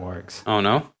how that works. Oh,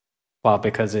 no? Well,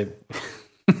 because it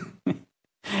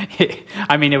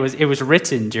was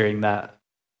written during that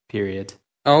period.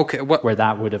 Okay, where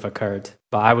that would have occurred.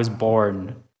 But I was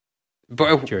born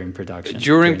during production.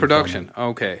 During production,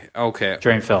 filming. Okay.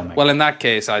 During filming. Well, in that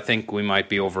case, I think we might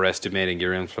be overestimating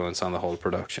your influence on the whole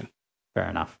production. Fair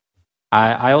enough.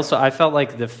 I felt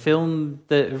like the film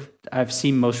that I've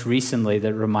seen most recently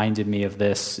that reminded me of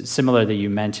this, similar that you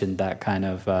mentioned, that kind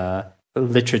of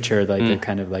literature, like a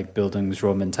kind of like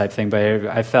Bildungsroman type thing. But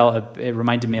I felt it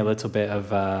reminded me a little bit of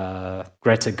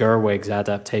Greta Gerwig's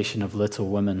adaptation of Little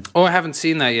Women. Oh, I haven't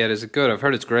seen that yet. Is it good? I've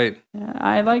heard it's great.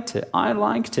 I liked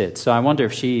it. So I wonder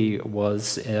if she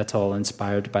was at all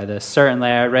inspired by this. Certainly,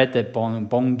 I read that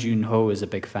Bong Joon-ho is a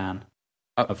big fan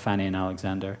of Fanny and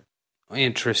Alexander.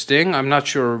 Interesting. I'm not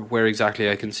sure where exactly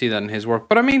I can see that in his work,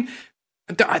 but I mean,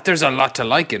 there's a lot to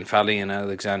like in Fanny and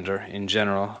Alexander in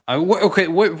general. Okay,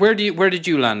 where did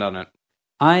you land on it?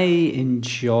 I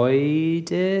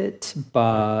enjoyed it,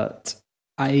 but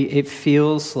it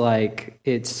feels like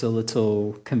it's a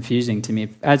little confusing to me.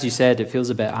 As you said, it feels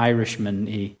a bit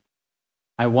Irishman-y.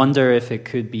 I wonder if it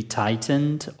could be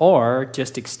tightened or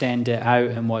just extend it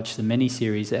out and watch the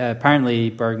miniseries.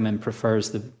 Apparently, Bergman preferred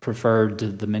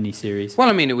the miniseries. Well,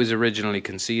 I mean, it was originally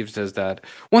conceived as that.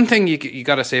 One thing you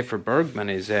got to say for Bergman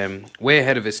is way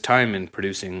ahead of his time in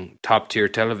producing top-tier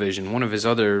television. One of his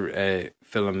other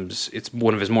films, it's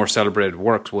one of his more celebrated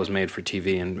works, was made for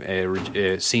TV,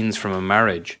 and Scenes from a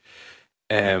Marriage.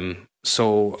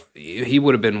 So he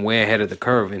would have been way ahead of the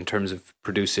curve in terms of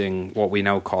producing what we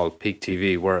now call peak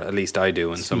TV, where at least I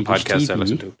do, and some podcasts I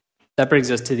listen to. That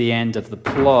brings us to the end of the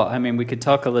plot. I mean, we could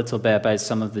talk a little bit about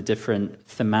some of the different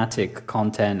thematic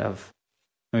content of.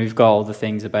 We've got all the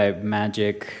things about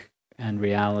magic and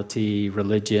reality,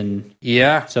 religion.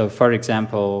 Yeah. So, for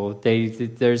example,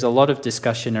 there's a lot of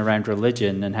discussion around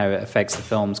religion and how it affects the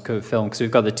film, because we've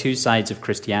got the two sides of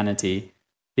Christianity.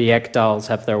 The Ekdals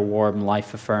have their warm,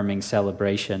 life-affirming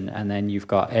celebration, and then you've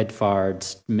got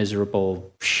Edvard's miserable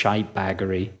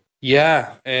shite-baggery.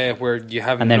 Yeah, where you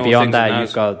have, and then beyond that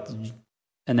you've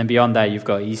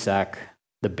got Isaac,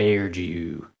 the bear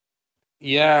Jew.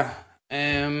 Yeah.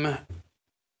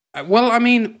 Well, I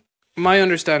mean, my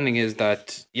understanding is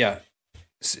that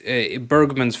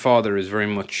Bergman's father is very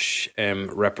much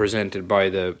represented by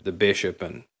the bishop,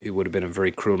 and he would have been a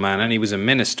very cruel man, and he was a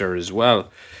minister as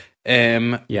well.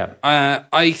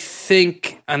 I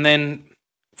think, and then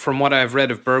from what I've read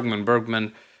of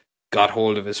Bergman got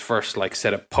hold of his first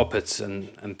set of puppets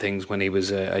and things when he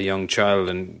was a young child,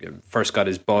 and first got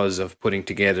his buzz of putting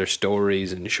together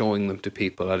stories and showing them to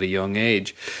people at a young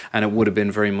age, and it would have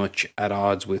been very much at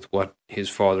odds with what his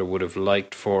father would have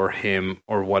liked for him,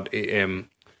 or what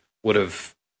would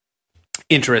have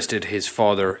interested his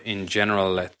father in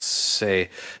general, let's say.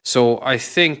 So I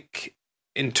think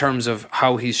in terms of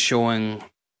how he's showing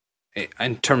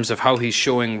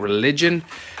religion,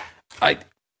 I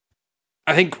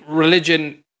think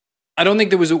religion, I don't think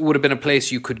there would have been a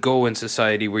place you could go in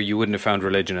society where you wouldn't have found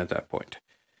religion at that point.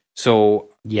 So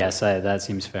yes, that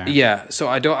seems fair. Yeah, so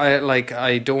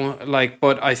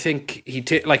but I think he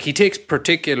takes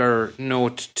particular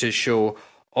note to show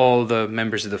all the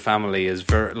members of the family as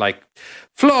very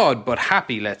flawed but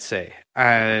happy, let's say.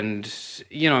 And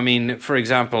I mean, for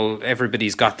example,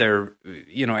 everybody's got their,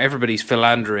 everybody's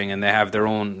philandering and they have their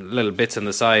own little bits on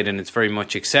the side, and it's very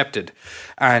much accepted.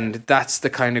 And that's the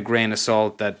kind of grain of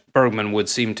salt that Bergman would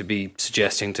seem to be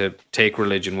suggesting to take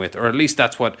religion with, or at least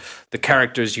that's what the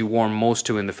characters you warm most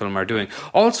to in the film are doing.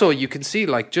 Also, you can see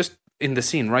just in the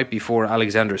scene right before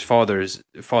Alexander's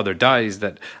father dies,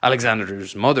 that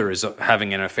Alexander's mother is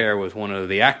having an affair with one of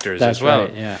the actors as well.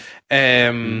 Right, yeah.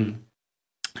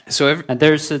 So and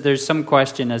there's some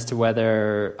question as to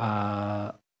whether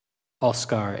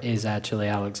Oscar is actually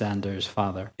Alexander's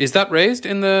father. Is that raised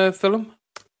in the film?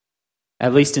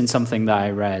 At least in something that I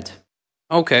read.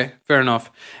 Okay, fair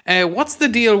enough. What's the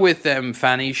deal with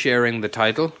Fanny sharing the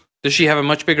title? Does she have a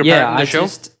much bigger part in the show?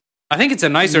 I think it's a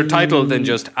nicer title than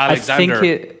just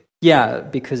Alexander.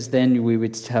 Because then we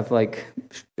would have like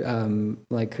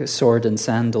sword and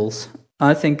sandals.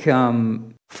 I think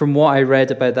from what I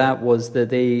read about that was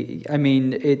that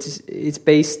it's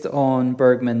based on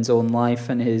Bergman's own life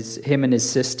and him and his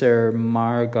sister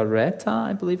Margareta,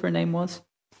 I believe her name was.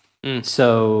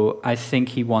 So I think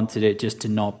he wanted it just to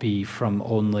not be from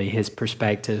only his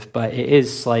perspective, but it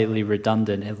is slightly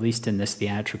redundant, at least in this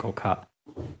theatrical cut.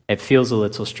 It feels a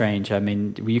little strange. I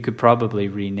mean, you could probably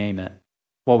rename it.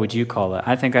 What would you call it?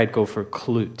 I think I'd go for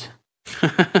Clute.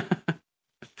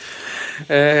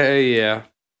 Yeah.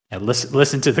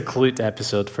 Listen to the Clute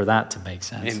episode for that to make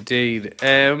sense. Indeed.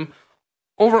 I've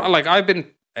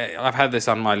had this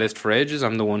on my list for ages.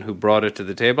 I'm the one who brought it to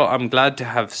the table. I'm glad to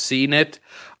have seen it.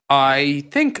 I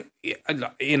think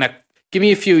give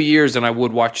me a few years and I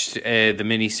would watch the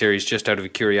miniseries just out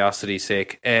of curiosity's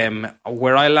sake.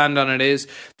 Where I land on it is,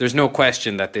 there's no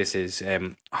question that this is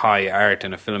high art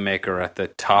and a filmmaker at the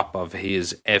top of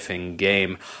his effing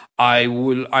game.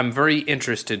 I'm very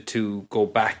interested to go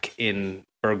back in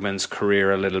Bergman's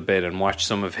career a little bit and watch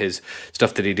some of his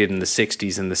stuff that he did in the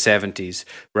 60s and the 70s,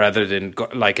 rather than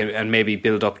and maybe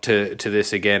build up to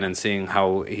this again and seeing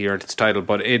how he earned his title.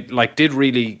 But it did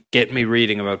really get me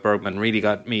reading about Bergman, really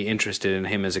got me interested in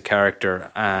him as a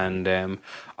character, and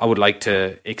I would like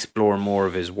to explore more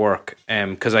of his work,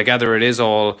 because I gather it is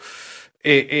all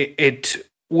it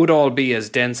would all be as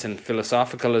dense and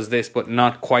philosophical as this, but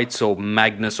not quite so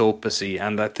magnus opusy.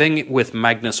 And the thing with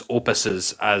magnus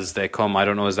opuses, as they come, I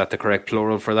don't know, is that the correct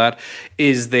plural for that,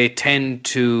 is they tend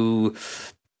to,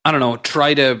 I don't know,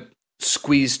 try to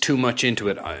squeeze too much into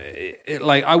it.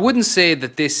 I wouldn't say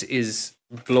that this is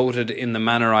bloated in the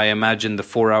manner I imagine the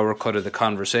 4-hour cut of The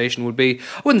Conversation would be.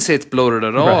 I wouldn't say it's bloated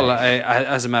at all. Right.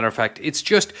 As a matter of fact, it's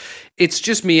just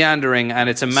meandering, and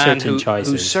it's a man who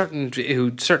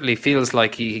certainly feels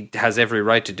like he has every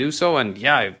right to do so. And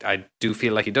yeah, I do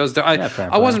feel like he does.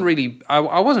 I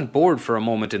wasn't bored for a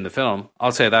moment in the film.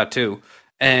 I'll say that too.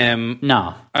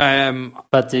 No.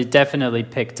 But it definitely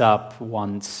picked up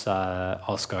once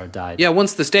Oscar died. Yeah,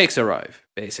 once the stakes arrive,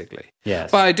 basically.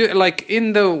 Yes. But I do like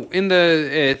in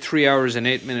the 3 hours and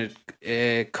 8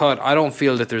 minute cut, I don't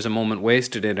feel that there's a moment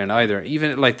wasted in it either.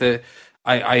 Even like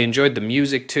I enjoyed the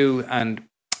music too, and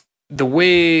the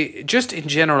way, just in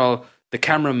general, the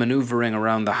camera maneuvering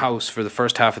around the house for the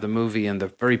first half of the movie and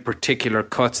the very particular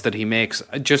cuts that he makes.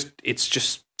 It's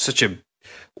just such a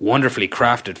wonderfully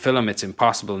crafted film. It's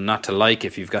impossible not to like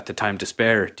if you've got the time to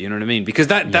spare. Do you know what I mean? Because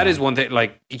that is one thing,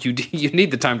 like, you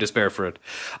need the time to spare for it.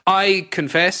 I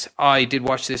confess I did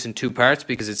watch this in 2 parts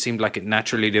because it seemed like it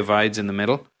naturally divides in the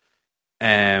middle.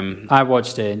 I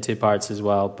watched it in 2 parts as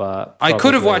well, but I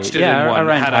could have watched it in one.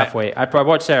 Around halfway. I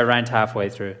watched it around halfway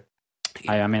through.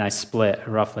 I split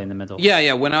roughly in the middle.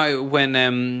 Yeah.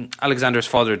 When Alexander's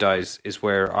father dies is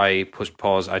where I pushed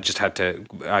pause. I just had to.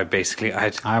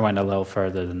 I went a little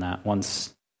further than that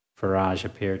once Farage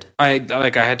appeared. I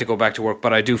had to go back to work,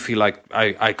 but I do feel like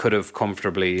I could have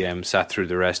comfortably sat through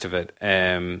the rest of it.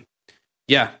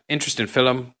 Yeah, interesting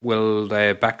film. We'll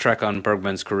backtrack on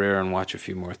Bergman's career and watch a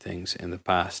few more things in the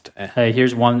past.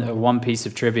 Here's one piece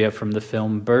of trivia from the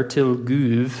film. Bertil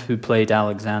Guv, who played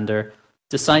Alexander,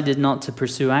 decided not to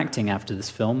pursue acting after this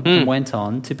film and went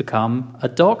on to become a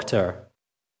doctor.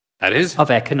 That is of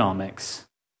economics.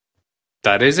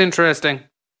 That is interesting.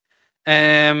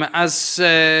 As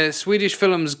Swedish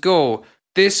films go,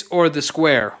 this or The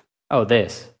Square? Oh,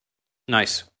 this.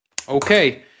 Nice.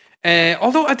 Okay.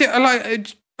 Although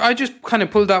I just kind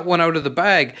of pulled that one out of the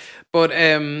bag, but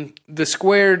The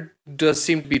Square does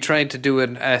seem to be trying to do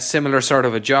a similar sort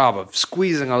of a job of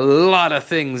squeezing a lot of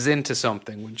things into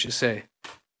something, wouldn't you say?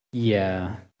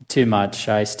 Yeah, too much.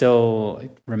 I still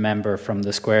remember from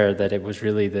The Square that it was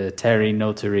really the Terry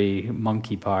Notary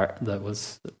monkey part that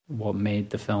was what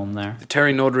made the film there. The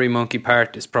Terry Notary monkey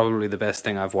part is probably the best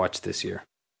thing I've watched this year.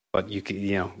 But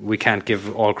we can't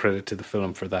give all credit to the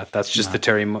film for that. That's just the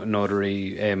Terry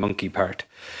Notary monkey part.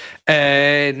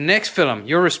 Next film,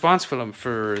 your response film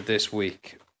for this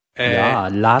week.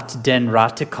 Laat den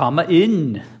rate komme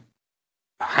in.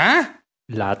 Huh?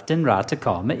 Laat den rate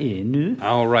komme in.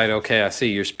 Oh, right, okay, I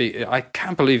see. I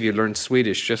can't believe you learned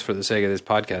Swedish just for the sake of this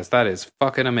podcast. That is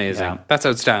fucking amazing. Yeah. That's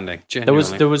outstanding.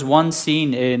 Genuinely. There was one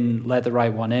scene in Let the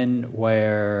Right One In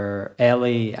where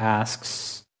Ellie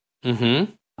asks...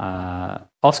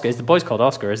 Oscar, is the boy's called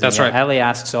Oscar, isn't That's he? right. Ellie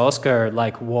asks Oscar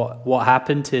like what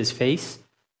happened to his face,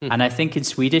 and I think in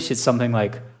Swedish it's something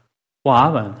like "What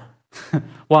happened?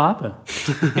 What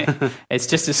happened?" It's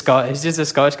just a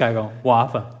Scottish guy going "What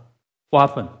happened? What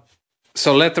happened?"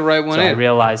 So let the right one in. I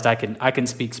realized I can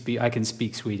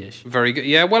speak Swedish. Very good.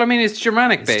 Yeah. Well, I mean, it's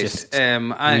Germanic based,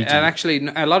 and actually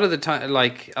a lot of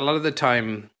the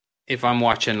time. If I'm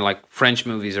watching like French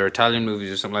movies or Italian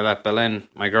movies or something like that, Belen,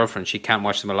 my girlfriend, she can't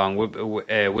watch them along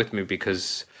with me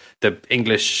because the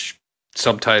English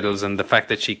subtitles and the fact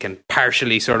that she can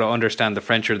partially sort of understand the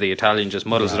French or the Italian just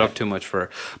muddles it up too much for her.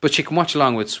 But she can watch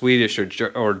along with Swedish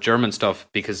or German stuff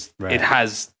because it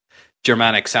has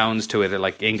Germanic sounds to it,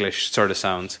 like English sort of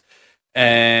sounds.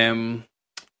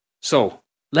 So...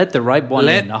 Let the Right One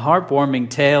In, a heartwarming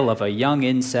tale of a young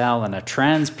incel and a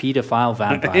trans pedophile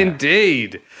vampire.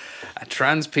 Indeed. A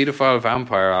trans pedophile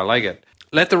vampire. I like it.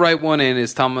 Let the Right One In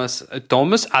is Thomas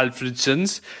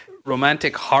Alfredsson's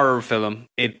romantic horror film.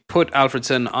 It put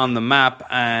Alfredson on the map,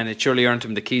 and it surely earned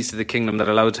him the keys to the kingdom that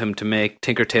allowed him to make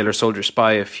Tinker Tailor Soldier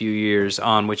Spy a few years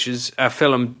on, which is a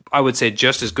film I would say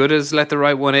just as good as Let the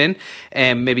Right One In,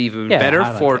 and maybe even better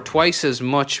for twice as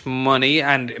much money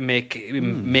and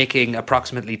making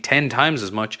approximately 10 times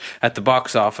as much at the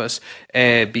box office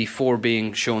before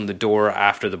being shown the door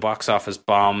after the box office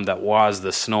bomb that was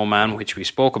The Snowman, which we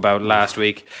spoke about last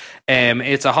week.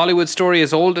 It's a Hollywood story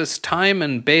as old as time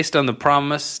and based on the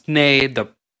promise, nay, the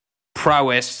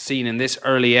prowess seen in this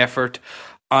early effort.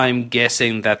 I'm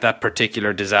guessing that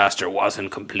particular disaster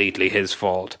wasn't completely his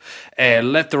fault.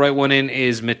 Let the Right One In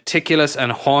is meticulous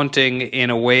and haunting in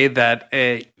a way that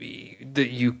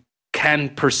you can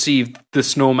perceive The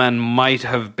Snowman might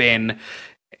have been.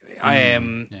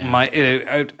 Alfredson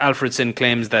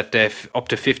claims that up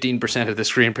to 15% of the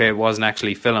screenplay wasn't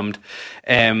actually filmed.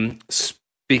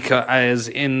 Because as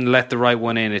in Let the Right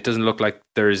One In, it doesn't look like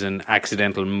there's an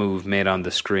accidental move made on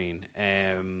the screen.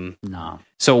 No.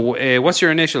 So what's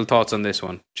your initial thoughts on this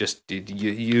one? Just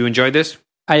you enjoyed this?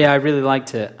 I really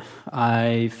liked it.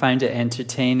 I found it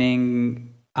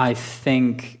entertaining. I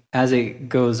think as it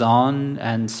goes on,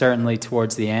 and certainly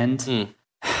towards the end,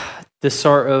 the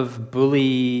sort of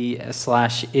bully /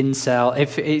 incel,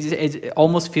 it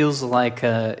almost feels like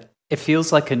it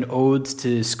feels like an ode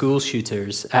to school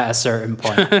shooters at a certain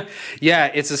point.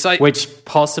 Yeah, it's which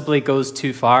possibly goes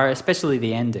too far, especially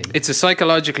the ending. It's a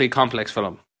psychologically complex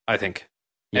film, I think.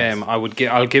 Yes. I'll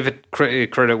give it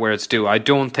credit where it's due. I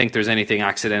don't think there's anything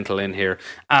accidental in here.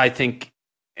 I think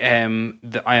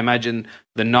I imagine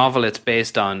the novel it's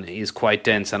based on is quite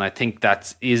dense, and I think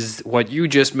that is what you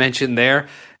just mentioned there.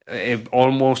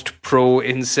 Almost pro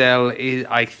incel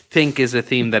I think is a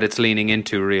theme that it's leaning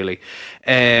into, really.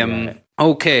 Right.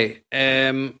 Okay.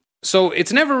 So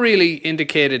it's never really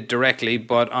indicated directly,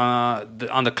 but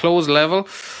on the clothes level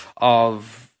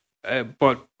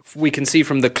but we can see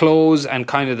from the clothes and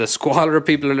kind of the squalor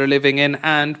people are living in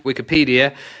and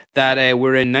Wikipedia that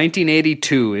we're in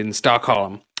 1982 in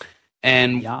Stockholm.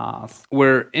 And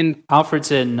we're in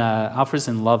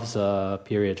Alfredson loves a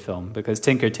period film because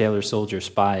Tinker Tailor Soldier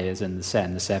Spy is set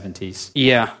in the 70s.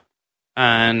 Yeah.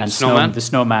 And Snowman? The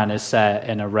Snowman is set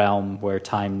in a realm where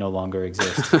time no longer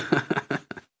exists.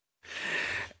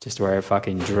 Just where it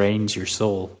fucking drains your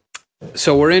soul.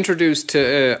 So we're introduced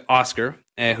to Oscar,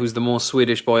 who's the most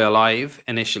Swedish boy alive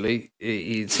initially.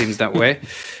 It seems that way.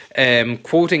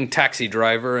 Quoting Taxi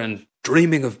Driver and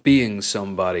dreaming of being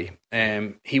somebody.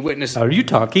 He witnessed... Are you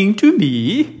talking to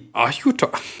me? Are you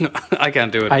I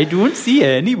can't do it. I don't see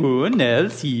anyone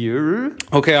else here.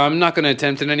 Okay, I'm not going to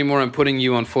attempt it anymore. I'm putting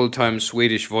you on full-time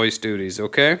Swedish voice duties,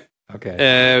 okay?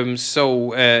 Okay. So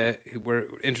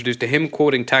we're introduced to him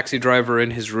quoting Taxi Driver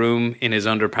in his room, in his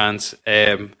underpants.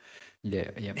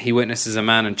 Yeah. He witnesses a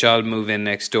man and child move in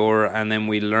next door, and then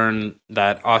we learn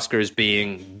that Oscar is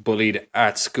being bullied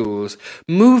at schools.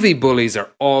 Movie bullies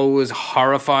are always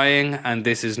horrifying, and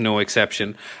this is no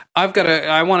exception. I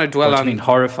want to dwell on...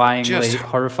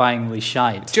 horrifyingly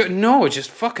shite?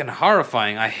 Just fucking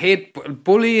horrifying. I hate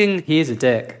bullying. He is a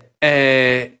dick.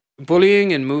 Bullying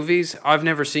in movies, I've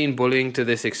never seen bullying to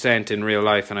this extent in real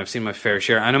life, and I've seen my fair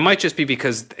share. And it might just be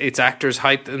because it's actors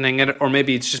heightening it, or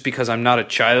maybe it's just because I'm not a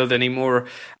child anymore,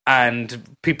 and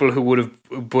people who would have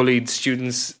bullied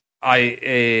students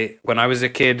when I was a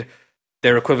kid,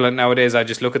 their equivalent nowadays, I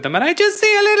just look at them and I just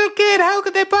see a little kid. How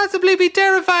could they possibly be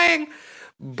terrifying?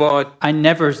 But I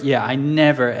never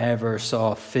ever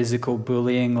saw physical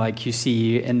bullying like you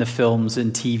see in the films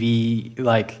and TV,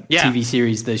 TV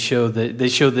series that show the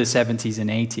 70s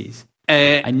and 80s.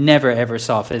 I never ever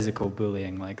saw physical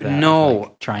bullying like that.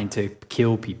 No, trying to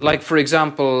kill people. Like, for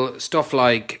example, stuff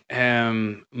like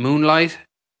Moonlight.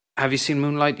 Have you seen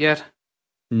Moonlight yet?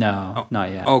 No,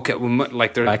 not yet. Okay,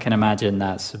 I can imagine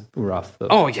that's rough, though.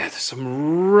 Oh yeah, there's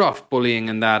some rough bullying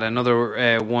in that.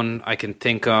 Another one I can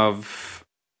think of.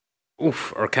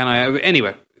 Or can I?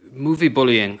 Anyway, movie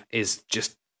bullying is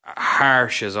just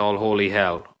harsh as all holy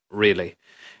hell, really.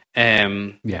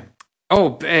 Yeah.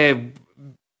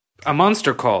 A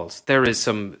Monster Calls. There is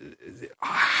some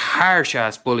harsh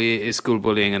ass school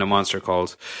bullying in A Monster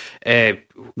Calls.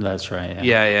 That's right.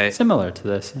 Yeah. Similar to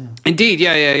this. Yeah. Indeed.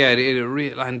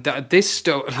 Yeah. And this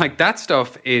stuff, like that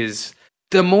stuff, is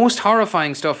the most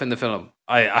horrifying stuff in the film.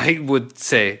 I would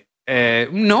say.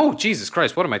 No, Jesus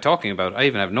Christ, what am I talking about? I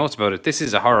even have notes about it. This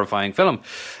is a horrifying film.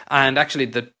 And actually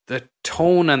the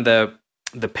tone and the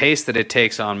pace that it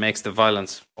takes on makes the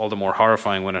violence all the more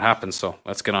horrifying when it happens. So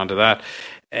let's get on to that.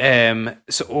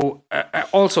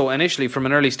 Also, initially, from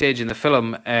an early stage in the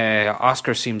film,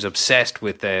 Oscar seems obsessed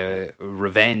with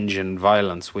revenge and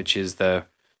violence, which is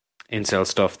incel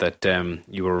stuff that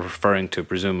you were referring to,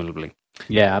 presumably.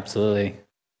 Yeah, absolutely.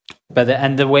 But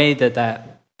the way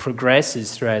that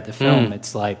progresses throughout the film,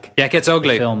 it's like it gets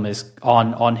ugly. The film is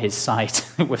on his side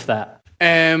with that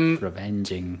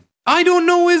revenging. I don't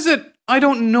know. Is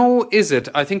it?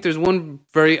 I think there's one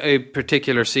very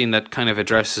particular scene that kind of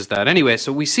addresses that. Anyway,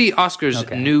 so we see Oscar's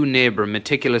new neighbor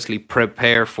meticulously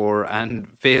prepare for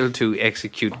and fail to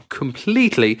execute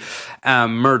completely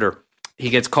murder. He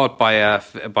gets caught by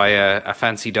a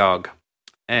fancy dog.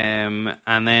 And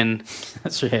then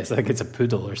that's right. It's like it's a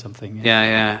poodle or something.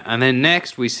 Yeah. And then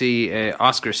next we see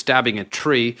Oscar stabbing a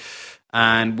tree,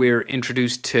 and we're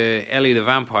introduced to Ellie the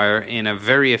vampire in a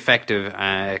very effective,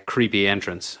 creepy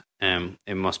entrance.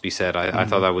 It must be said. I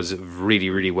thought that was really,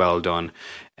 really well done.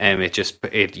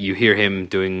 You hear him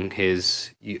doing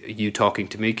his you talking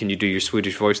to me. Can you do your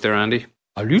Swedish voice there, Andy?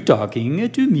 Are you talking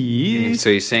to me?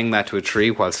 So he's saying that to a tree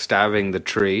while stabbing the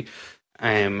tree,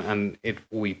 and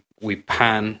we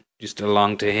pan just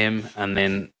along to him, and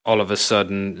then all of a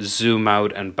sudden zoom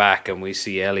out and back, and we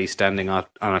see Ellie standing on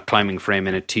a climbing frame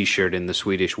in a t-shirt in the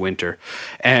Swedish winter.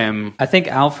 I think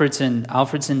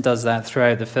Alfredson does that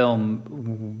throughout the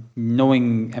film,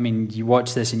 knowing, I mean, you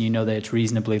watch this and you know that it's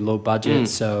reasonably low budget,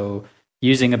 so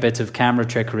using a bit of camera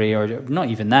trickery, or not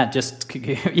even that,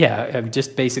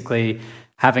 just basically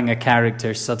having a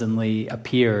character suddenly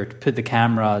appear,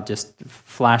 just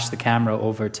flash the camera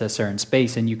over to a certain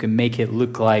space, and you can make it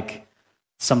look like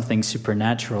something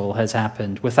supernatural has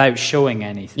happened without showing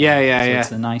anything.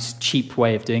 It's a nice, cheap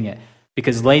way of doing it.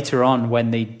 Because later on, when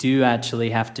they do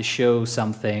actually have to show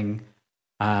something,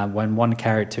 when one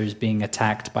character is being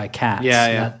attacked by cats,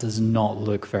 that does not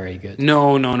look very good.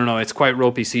 No. It's quite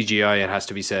ropey CGI, it has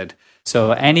to be said.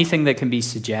 So anything that can be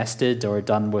suggested or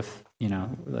done with,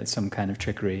 like some kind of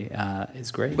trickery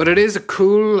is great. But it is a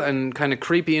cool and kind of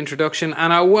creepy introduction.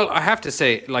 And I have to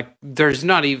say, like, there's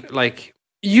not even, like,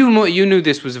 you knew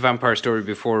this was a vampire story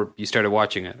before you started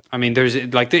watching it. I mean, there's,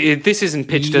 like, this isn't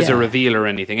pitched as a reveal or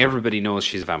anything. Everybody knows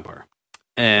she's a vampire.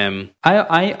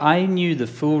 I knew the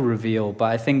full reveal, but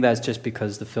I think that's just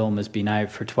because the film has been out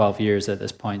for 12 years at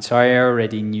this point. So I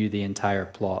already knew the entire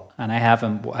plot, and I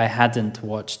hadn't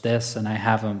watched this, and I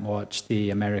haven't watched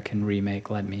the American remake,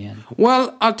 Let Me In.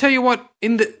 Well, I'll tell you what,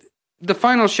 in the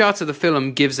final shots of the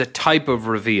film gives a type of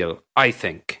reveal, I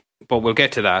think, but we'll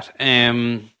get to that.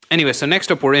 Anyway, so next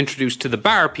up we're introduced to the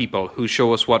bar people, who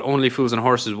show us what Only Fools and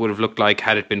Horses would have looked like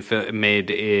had it been made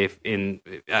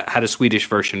had a Swedish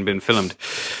version been filmed.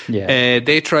 Yeah.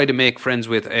 They try to make friends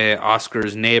with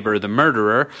Oscar's neighbor, the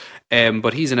murderer,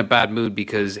 but he's in a bad mood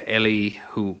because Ellie,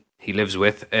 who he lives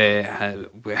with,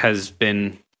 has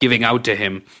been giving out to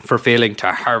him for failing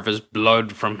to harvest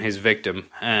blood from his victim.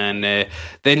 And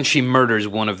then she murders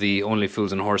one of the Only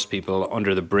Fools and Horse people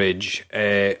under the bridge.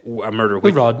 A murder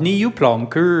which... Rodney, you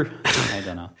plonker. I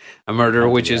don't know. A murder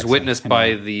which is witnessed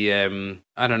by the,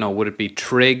 I don't know, would it be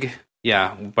Trig?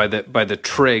 Yeah, by the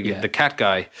Trig, the cat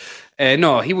guy.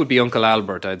 No, he would be Uncle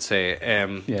Albert, I'd say.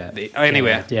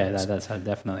 Anyway. That's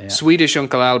definitely. Yeah. Swedish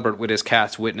Uncle Albert with his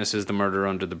cats witnesses the murder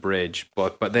under the bridge.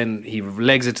 But then he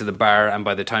legs it to the bar, and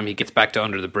by the time he gets back to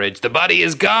under the bridge, the body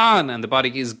is gone! And the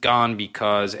body is gone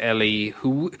because Ellie,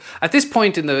 who... At this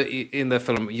point in the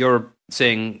film, you're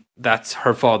saying that's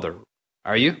her father,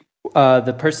 are you?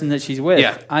 The person that she's with?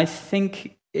 Yeah. I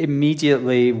think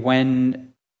immediately when...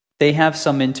 they have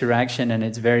some interaction, and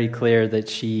it's very clear that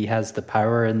she has the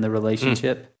power in the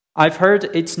relationship. I've heard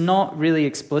it's not really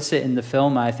explicit in the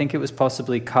film. I think it was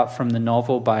possibly cut from the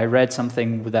novel, but I read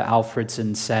something that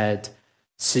Alfredson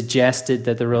suggested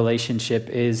that the relationship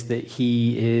is that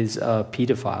he is a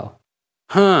pedophile.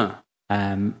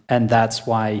 And that's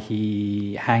why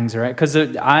he hangs around. Because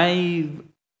I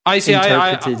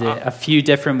interpreted it a few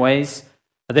different ways.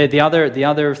 The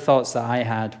other thoughts that I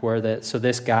had were that, so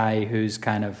this guy who's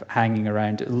kind of hanging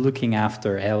around, looking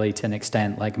after Ellie to an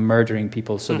extent, like murdering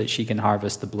people so that she can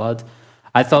harvest the blood.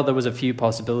 I thought there was a few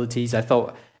possibilities.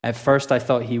 At first I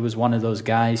thought he was one of those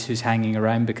guys who's hanging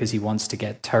around because he wants to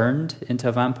get turned into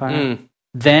a vampire.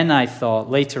 Then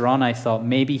later on I thought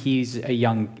maybe he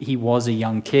was a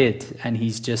young kid and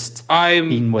he's just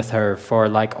been with her for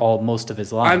like most of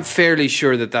his life. I'm fairly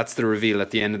sure that that's the reveal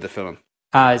at the end of the film.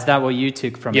 Is that what you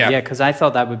took from it? Yeah, because I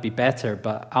thought that would be better.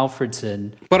 But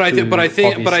Alfredson, but I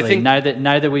think now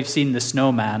that we've seen the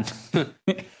Snowman,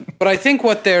 but I think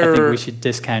what they're, I think we should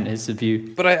discount his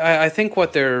view. But I think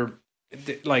what they're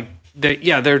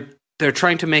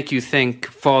trying to make you think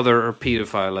father or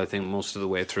pedophile. I think most of the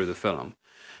way through the film,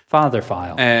 father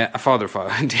file, a father file,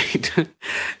 indeed.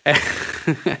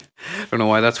 I don't know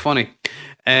why that's funny.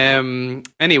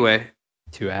 Anyway,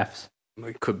 2 Fs.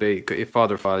 It could be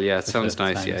Father File. Yeah, it sounds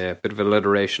nice. sounds. Yeah. Bit of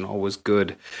alliteration, always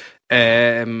good.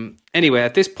 Anyway,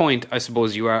 at this point, I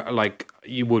suppose you are like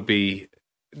you would be.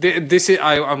 This is,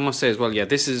 I must say as well. Yeah,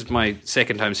 this is my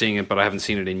second time seeing it, but I haven't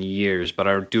seen it in years. But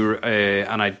I do,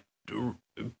 and I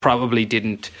probably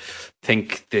didn't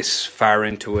think this far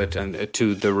into it and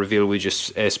to the reveal we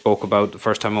just spoke about the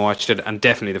first time I watched it, and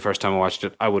definitely the first time I watched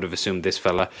it, I would have assumed this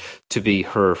fella to be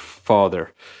her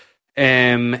father.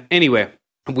 Anyway,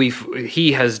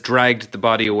 he has dragged the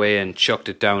body away and chucked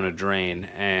it down a drain,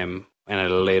 and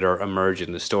it'll later emerge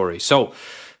in the story. So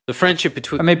the friendship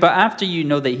between... I mean, but after you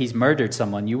know that he's murdered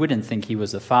someone, you wouldn't think he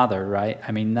was the father, right?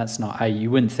 I mean, that's not how you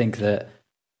wouldn't think that,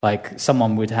 like,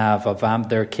 someone would have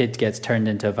their kid gets turned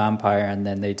into a vampire and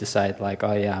then they decide, like,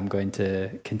 oh yeah, I'm going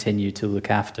to continue to look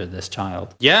after this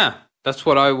child. Yeah, that's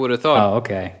what I would have thought. Oh,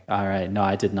 okay. All right. No,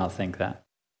 I did not think that.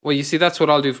 Well, you see, that's what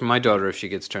I'll do for my daughter if she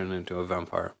gets turned into a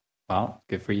vampire. Well,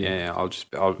 good for you. Yeah,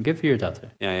 I'll Good for your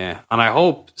daughter. Yeah. And I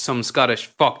hope some Scottish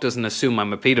fuck doesn't assume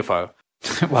I'm a paedophile.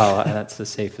 Well, that's a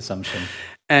safe assumption.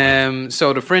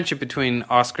 So the friendship between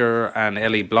Oscar and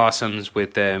Ellie blossoms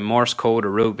with Morse code, a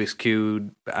Rubik's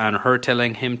Cube, and her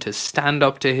telling him to stand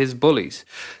up to his bullies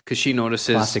because she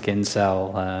notices Classic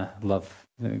incel love,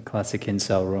 classic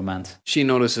incel romance. She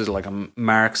notices like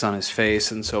marks on his face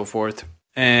and so forth.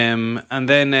 And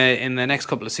then in the next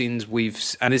couple of scenes,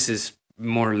 and this is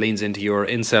more leans into your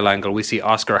incel angle. We see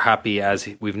Oscar happy as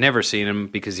we've never seen him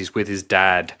because he's with his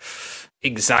dad.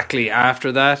 Exactly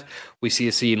after that, we see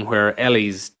a scene where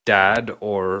Ellie's dad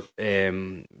or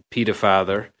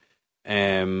paedophile,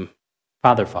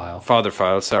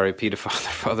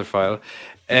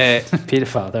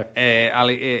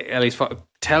 Ellie's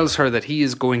tells her that he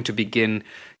is going to begin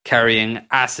carrying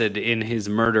acid in his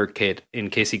murder kit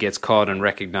in case he gets caught and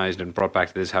recognized and brought back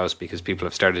to this house because people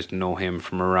have started to know him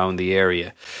from around the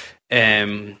area.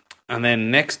 And then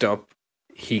next up,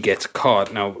 he gets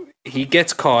caught. Now, he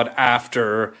gets caught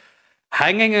after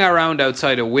hanging around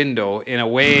outside a window in a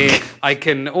way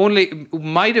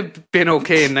might have been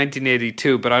okay in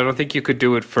 1982, but I don't think you could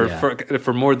do it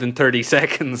for more than 30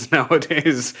 seconds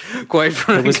nowadays. Quite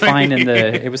frankly,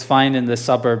 it was fine in the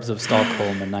suburbs of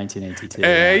Stockholm in 1982.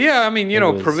 I mean,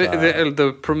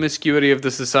 the promiscuity of the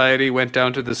society went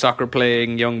down to the soccer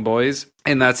playing young boys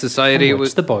in that society. It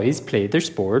was the boys played their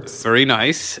sports. Very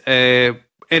nice.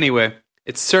 Anyway.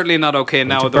 It's certainly not okay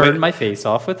now. To burn my face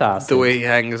off with acid. The way he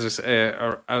hangs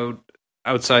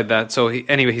outside that. So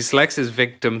he selects his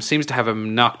victim, seems to have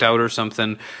him knocked out or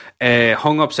something,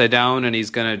 hung upside down, and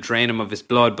he's going to drain him of his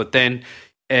blood. But then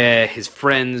his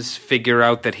friends figure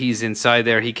out that he's inside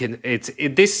there.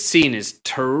 This scene is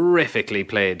terrifically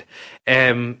played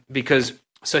because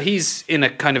he's in a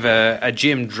kind of a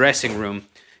gym dressing room.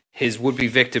 His would-be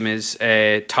victim is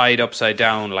tied upside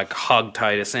down, like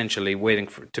hog-tied, essentially, waiting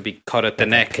to be cut at the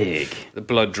neck. Pig. The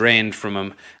blood drained from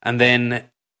him. And then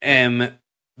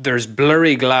there's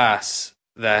blurry glass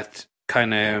that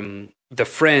kind of... the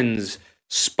friends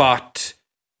spot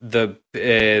the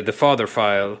father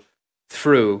file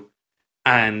through,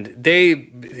 and they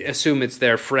assume it's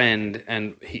their friend,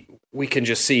 and we can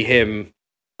just see him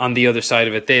on the other side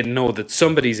of it. They know that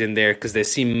somebody's in there because they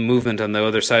see movement on the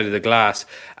other side of the glass,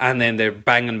 and then they're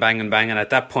banging. At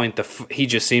that point, he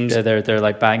just seems they're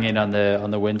like banging on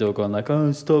the window, going like,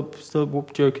 "Oh, stop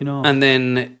jerking off." And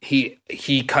then he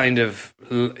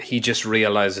just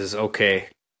realizes, okay,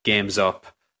 game's up.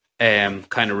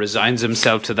 Kind of resigns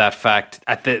himself to that fact.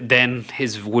 Then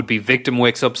his would-be victim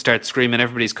wakes up, starts screaming.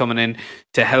 Everybody's coming in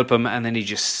to help him, and then he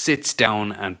just sits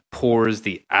down and pours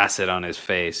the acid on his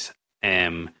face.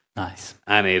 Nice.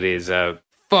 And it is a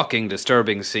fucking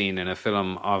disturbing scene in a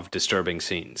film of disturbing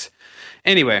scenes.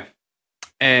 Anyway,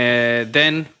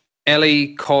 then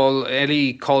Ellie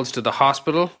calls to the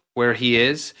hospital where he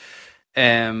is,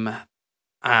 and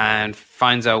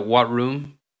finds out what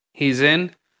room he's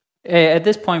in. At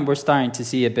this point, we're starting to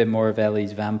see a bit more of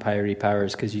Ellie's vampire-y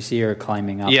powers because you see her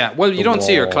climbing up. Yeah, well, you don't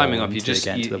see her climbing up. You to just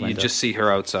get into the you window. just see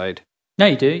her outside. No,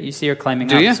 you do. You see her climbing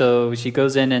Do up. you? So she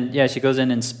goes in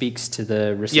and speaks to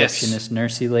the receptionist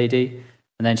nursey lady,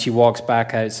 and then she walks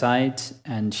back outside,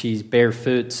 and she's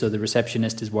barefoot. So the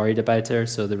receptionist is worried about her.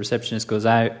 So the receptionist goes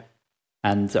out,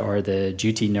 or the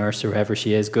duty nurse or whoever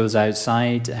she is goes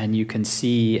outside, and you can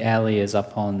see Ellie is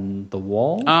up on the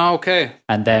wall. Oh, okay.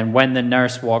 And then when the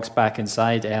nurse walks back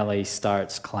inside, Ellie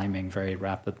starts climbing very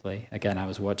rapidly. Again, I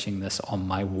was watching this on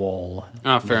my wall.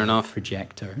 Oh, fair enough.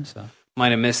 Projector. So.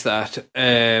 Might have missed that.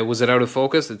 Was it out of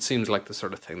focus? It seems like the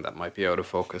sort of thing that might be out of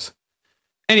focus.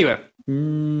 Anyway.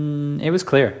 It was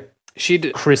clear.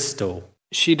 Crystal.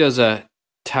 She does a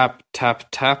tap, tap,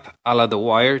 tap a la The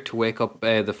Wire to wake up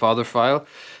the father file,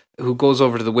 who goes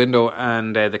over to the window,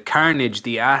 and the carnage,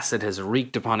 the acid has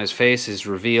wreaked upon his face is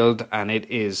revealed, and it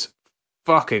is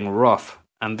fucking rough.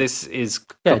 And this is...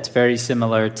 Yeah, it's very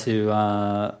similar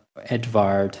to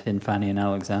Edvard in Fanny and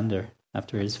Alexander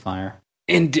after his fire.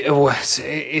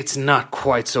 It's not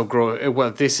quite so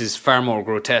well, this is far more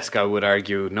grotesque, I would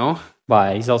argue, no?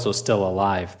 Well, he's also still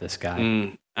alive, this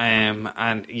guy.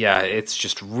 And yeah, it's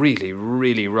just really,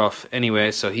 really rough.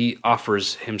 Anyway, so he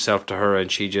offers himself to her,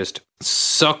 and she just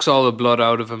sucks all the blood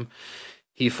out of him.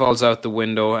 He falls out the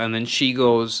window, and then she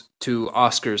goes to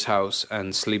Oscar's house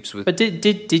and sleeps with... But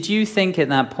did you think at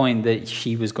that point that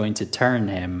she was going to turn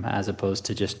him as opposed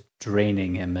to just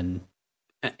draining him and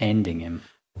ending him?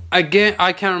 Again,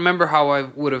 I can't remember how I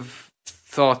would have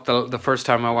thought the first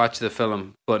time I watched the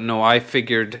film, but no, I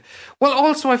figured... Well,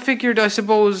 also I figured, I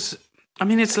suppose... I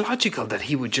mean, it's logical that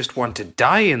he would just want to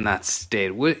die in that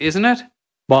state, isn't it?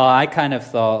 Well, I kind of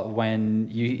thought when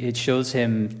it shows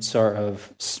him sort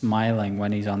of smiling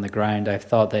when he's on the ground, I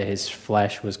thought that his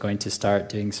flesh was going to start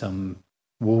doing some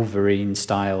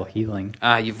Wolverine-style healing.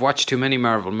 You've watched too many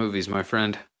Marvel movies, my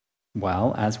friend.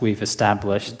 Well, as we've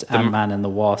established, Ant-Man and the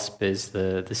Wasp is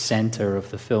the center of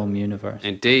the film universe.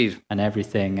 Indeed. And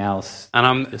everything else. And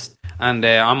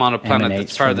I'm on a planet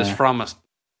that's farthest from us.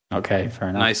 Okay, fair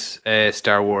enough. Nice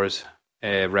Star Wars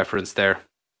reference there.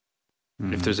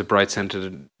 If there's a bright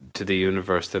center to the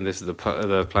universe, then this is the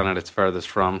planet it's farthest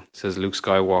from. Says Luke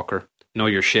Skywalker. Know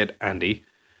your shit, Andy.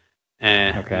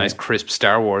 Nice crisp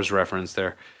Star Wars reference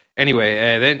there. Anyway,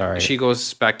 then she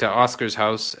goes back to Oscar's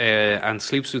house and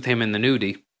sleeps with him in the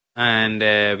nudie. And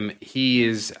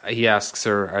he asks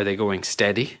her, are they going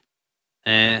steady?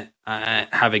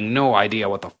 Having no idea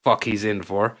what the fuck he's in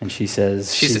for. And she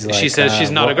says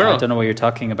she's not a girl. I don't know what you're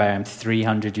talking about. I'm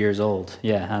 300 years old.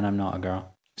 Yeah, and I'm not a girl.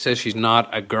 Says she's not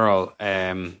a girl,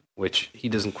 which he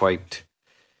doesn't quite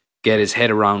get his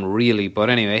head around really. But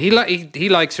anyway, he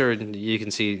likes her, and you can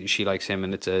see she likes him,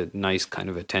 and it's a nice kind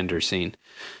of a tender scene.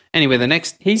 Anyway, the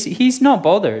next he's not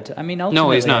bothered. I mean, ultimately,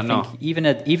 no, he's not. I think even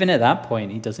at that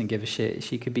point, he doesn't give a shit.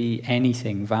 She could be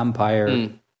anything, vampire,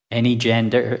 any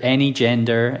gender,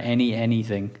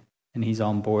 anything, and he's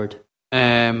on board.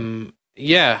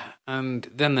 Yeah, and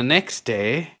then the next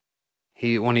day,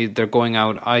 they're going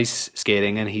out ice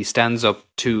skating, and he stands up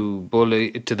to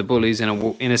the bullies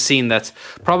in a scene that's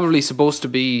probably supposed to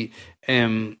be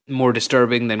more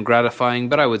disturbing than gratifying,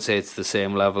 but I would say it's the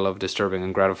same level of disturbing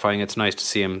and gratifying. It's nice to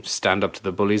see him stand up to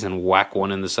the bullies and whack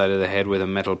one in the side of the head with a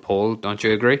metal pole. Don't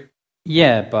you agree?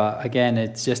 Yeah, but again,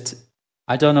 it's just,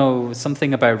 I don't know,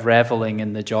 something about reveling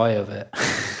in the joy of it.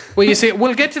 Well, you see,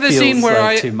 we'll get to the scene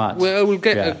where too much. We'll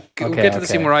get to the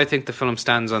scene where I think the film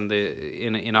stands on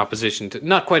in opposition to,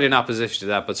 not quite in opposition to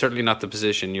that, but certainly not the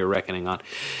position you're reckoning on.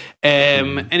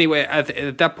 Anyway,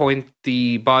 at that point,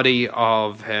 the body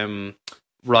of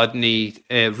Rodney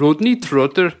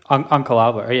Trotter, Uncle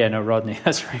Albert. Yeah, no, Rodney.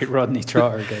 That's right. Rodney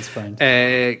Trotter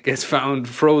gets found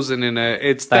frozen in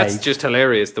that's just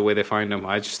hilarious the way they find him.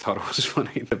 I just thought it was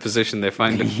funny the position they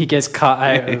find him. He gets cut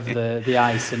out of the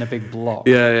ice in a big block.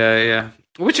 Yeah.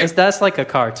 That's like a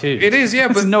cartoon. It is, yeah,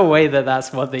 but there's no way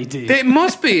that's what they do. It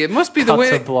must be the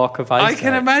way. A block of ice. I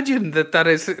can imagine that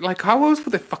is like, how else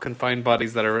would they fucking find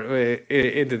bodies that are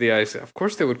into the ice? Of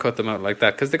course, they would cut them out like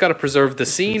that because they got to preserve the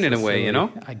scene in a way, you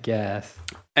know. I guess.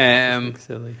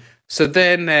 Silly. So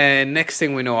then, next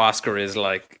thing we know, Oscar is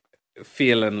like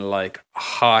feeling like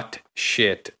hot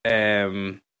shit,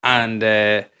 and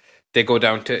they go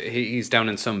down to he's down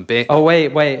in some bay. Oh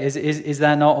wait, is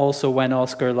that not also when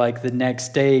Oscar like the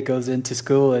next day goes into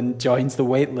school and joins the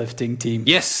weightlifting team?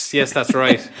 Yes, that's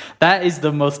right. That is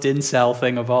the most incel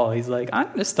thing of all. He's like, I'm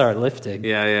gonna start lifting.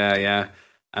 Yeah.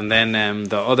 And then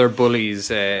the other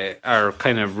bullies are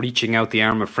kind of reaching out the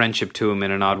arm of friendship to him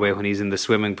in an odd way when he's in the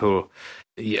swimming pool.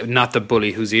 Yeah, not the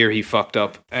bully whose ear he fucked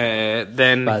up.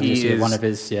 Then he is one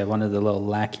of the little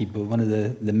lackey, one of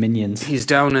the minions. He's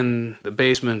down in the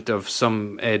basement of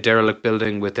some derelict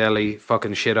building with Ellie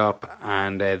fucking shit up,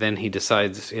 and then he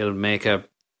decides he'll make a.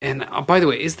 And by the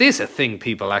way, is this a thing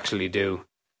people actually do?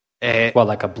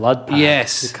 Like a blood pact?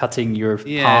 Yes, cutting your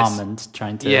palm and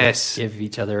trying to give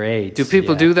each other AIDS. Do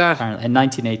people do that? Apparently, in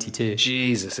 1982.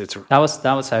 Jesus, that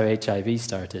was how HIV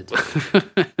started.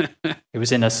 It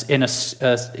was in a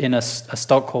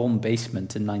Stockholm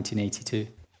basement in 1982.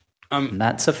 And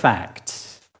that's a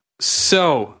fact.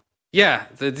 So yeah,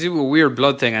 they do a weird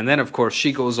blood thing, and then of course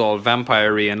she goes all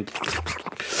vampire-y and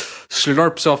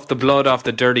slurps off the blood off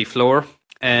the dirty floor,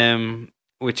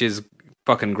 which is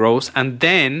fucking gross. And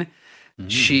then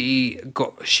she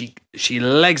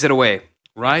legs it away,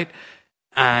 right?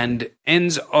 And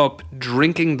ends up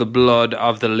drinking the blood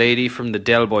of the lady from the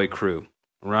Del Boy crew.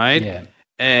 right? Yeah.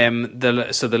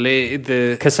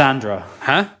 The Cassandra.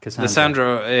 huh?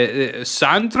 Cassandra.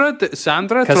 Sandra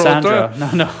Cassandra. Trotter.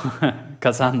 No.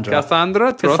 Cassandra.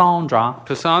 Cassandra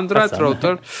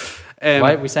Trotter.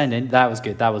 Why are we sounding? That was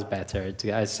good. That was better.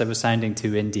 I was sounding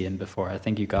too Indian before. I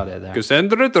think you got it there.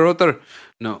 Cassandra Trotter.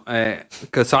 No,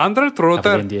 Cassandra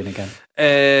Trotter. Indian again.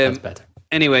 That's better.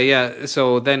 Anyway, yeah.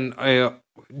 So then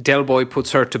Del Boy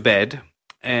puts her to bed.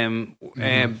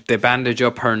 They bandage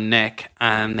up her neck,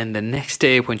 and then the next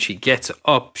day when she gets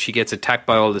up, she gets attacked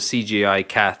by all the CGI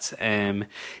cats. Like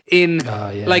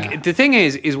the thing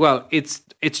is well, it's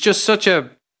just such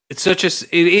a.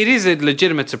 It is a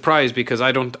legitimate surprise because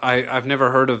I've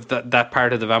never heard of that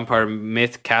part of the vampire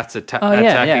myth, cats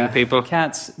attacking people.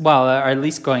 Cats, well, are at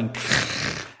least going,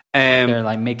 they're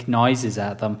like make noises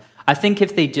at them. I think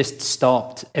if they just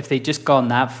gone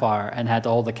that far and had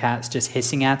all the cats just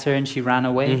hissing at her and she ran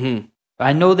away. Mm-hmm.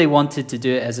 I know they wanted to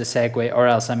do it as a segue, or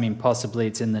else, I mean, possibly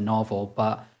it's in the novel,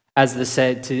 but as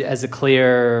a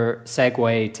clear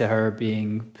segue to her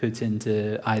being put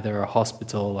into either a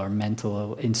hospital or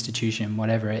mental institution,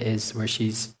 whatever it is, where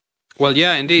she's... Well,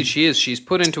 yeah, indeed, she is. She's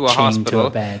put into a hospital, to a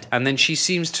bed. And then she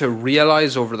seems to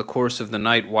realize over the course of the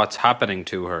night what's happening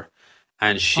to her.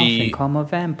 And she I think I'm a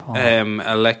vampire.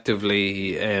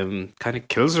 electively kind of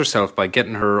kills herself by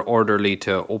getting her orderly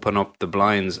to open up the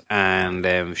blinds,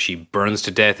 and she burns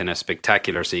to death in a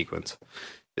spectacular sequence.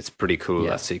 It's pretty cool,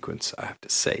 that sequence, I have to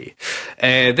say.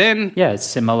 Then, it's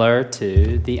similar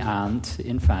to The Ant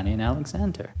in Fanny and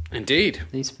Alexander. Indeed.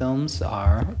 These films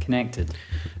are connected.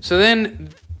 So then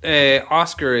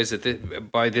Oscar is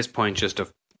by this point just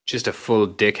a full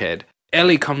dickhead.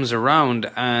 Ellie comes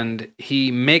around and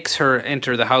he makes her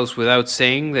enter the house without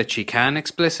saying that she can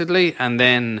explicitly, and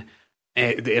then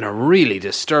in a really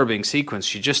disturbing sequence,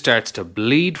 she just starts to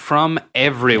bleed from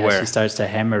everywhere. Yeah, she starts to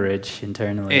hemorrhage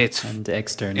internally and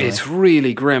externally. It's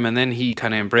really grim, and then he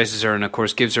kind of embraces her and, of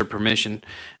course, gives her permission.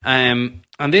 And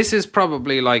this is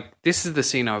probably this is the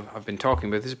scene I've been talking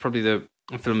about. This is probably the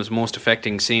film's most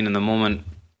affecting scene in the moment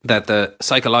that the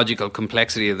psychological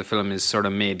complexity of the film is sort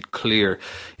of made clear.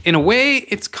 In a way,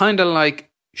 it's kind of like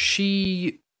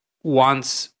she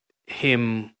wants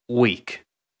him weak.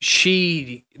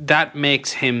 That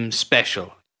makes him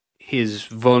special, his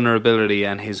vulnerability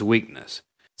and his weakness.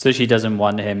 So she doesn't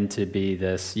want him to be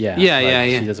this, She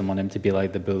doesn't want him to be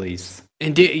like the bullies.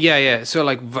 Indeed, yeah.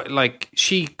 So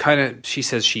she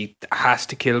says she has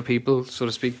to kill people, so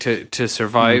to speak, to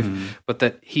survive, but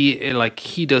that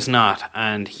he does not,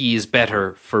 and he is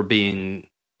better for being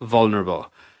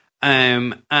vulnerable.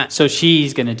 So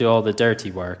she's going to do all the dirty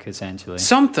work, essentially.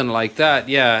 Something like that,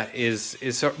 yeah.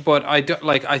 But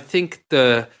I think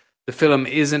the film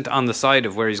isn't on the side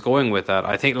of where he's going with that.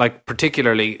 I think,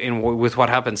 particularly with what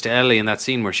happens to Ellie in that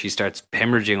scene where she starts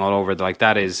hemorrhaging all over,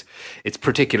 it's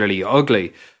particularly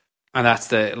ugly, and that's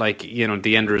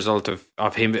the end result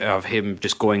of him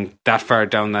just going that far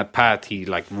down that path. He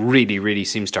really, really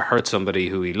seems to hurt somebody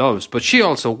who he loves, but she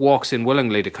also walks in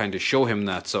willingly to kind of show him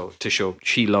that, so to show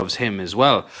she loves him as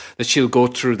well. That she'll go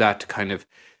through that to kind of,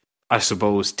 I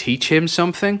suppose, teach him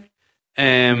something.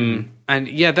 And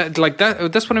yeah, that's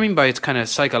what I mean by it's kind of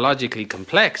psychologically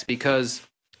complex, because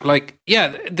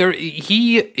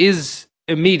he is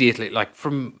immediately,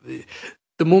 from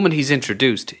the moment he's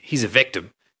introduced, he's a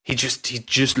victim. He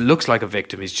just looks like a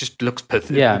victim. He just looks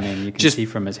pathetic. Yeah, I mean, you can see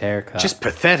from his haircut. Just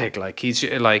pathetic.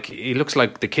 He looks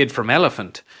like the kid from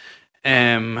Elephant.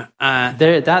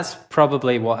 That's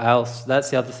probably what else. That's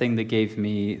the other thing that gave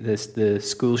me the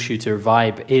school shooter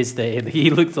vibe, is that he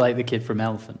looks like the kid from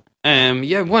Elephant.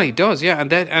 He does, yeah,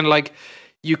 and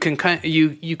you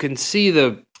can see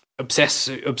the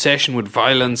obsession with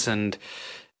violence and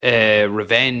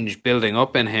revenge building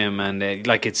up in him, and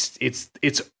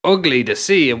it's ugly to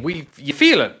see, and you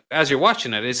feel it as you're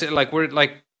watching it.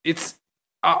 It's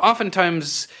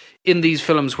oftentimes in these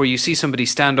films where you see somebody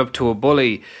stand up to a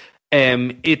bully,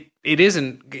 it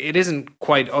isn't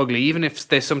quite ugly, even if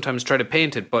they sometimes try to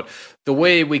paint it. But the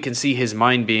way we can see his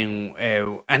mind being,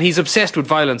 and he's obsessed with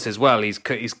violence as well. He's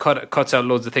cuts out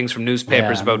loads of things from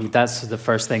newspapers about. That's the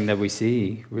first thing that we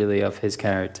see really of his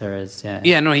character is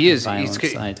he is.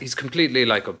 He's completely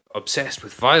obsessed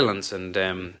with violence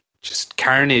and just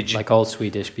carnage, like all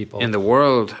Swedish people in the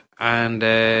world. And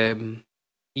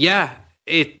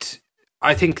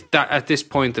I think that at this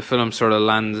point the film sort of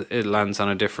lands on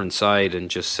a different side and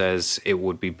just says it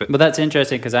would be. But that's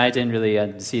interesting, because I didn't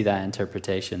really see that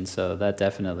interpretation, so that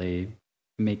definitely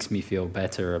makes me feel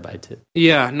better about it.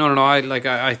 Yeah, no.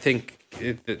 I think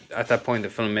at that point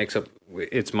the film makes up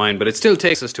its mind, but it still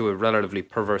takes us to a relatively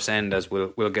perverse end, as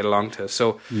we'll get along to.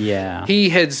 So yeah,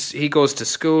 he goes to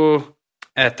school.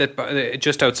 at that,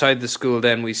 just outside the school,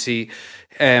 then we see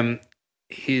the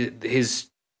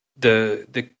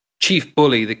chief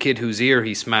bully, the kid whose ear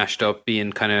he smashed up,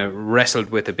 being kind of wrestled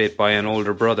with a bit by an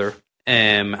older brother.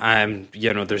 And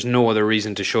there's no other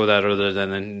reason to show that other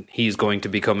than he's going to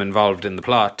become involved in the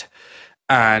plot.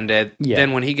 And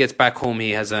then when he gets back home,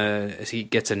 he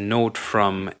gets a note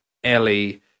from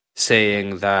Ellie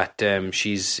saying that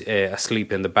she's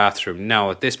asleep in the bathroom. Now,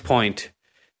 at this point,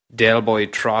 Del Boy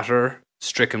Trotter,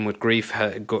 stricken with grief,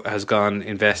 has gone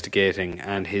investigating,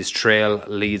 and his trail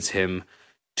leads him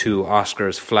to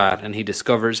Oscar's flat, and he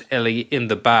discovers Ellie in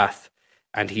the bath,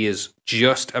 and he is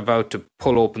just about to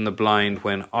pull open the blind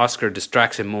when Oscar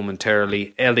distracts him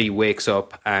momentarily. Ellie wakes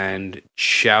up and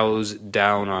chows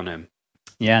down on him.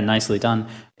 Yeah, nicely done.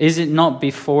 Is it not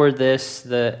before this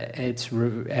that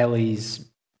Ellie's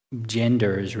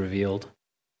gender is revealed?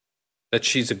 That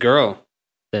she's a girl.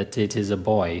 That it is a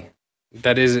boy.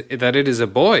 That it is a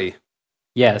boy.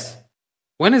 Yes.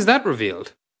 When is that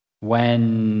revealed?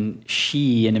 When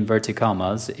she, in inverted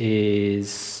commas,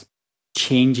 is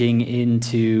changing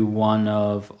into one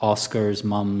of Oscar's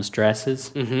mum's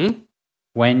dresses. Mm-hmm.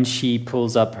 When she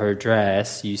pulls up her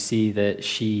dress, you see that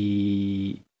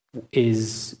she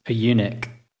is a eunuch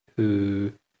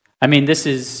who, I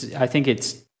think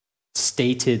it's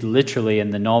stated literally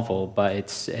in the novel, but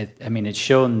it's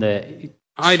shown that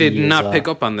I did not pick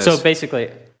up on this. So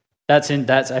basically, I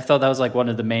thought that was like one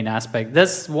of the main aspects.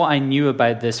 That's what I knew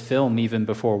about this film even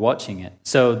before watching it.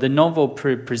 So the novel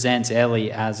presents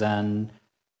Ellie as an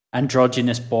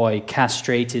androgynous boy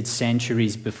castrated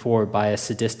centuries before by a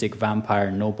sadistic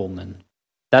vampire nobleman.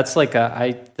 That's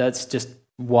just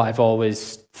what I've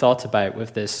always thought about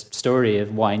with this story.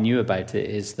 Of what I knew about it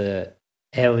is that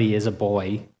Ellie is a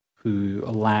boy who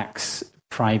lacks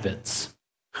privates.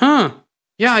 Huh.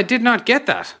 Yeah, I did not get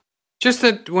that. Just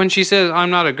that when she says, I'm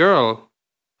not a girl,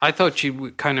 I thought she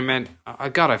kind of meant,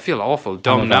 God, I feel awful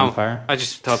dumb now. I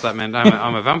just thought that meant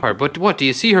I'm a vampire. But what, do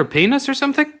you see her penis or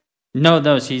something?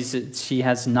 No, she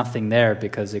has nothing there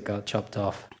because it got chopped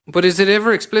off. But is it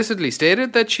ever explicitly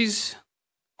stated that she's...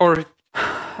 or...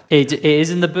 It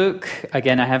is in the book.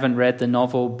 Again, I haven't read the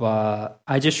novel, but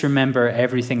I just remember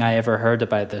everything I ever heard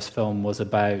about this film was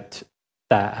about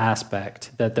that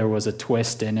aspect, that there was a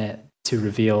twist in it to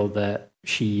reveal that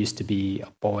she used to be a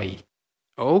boy.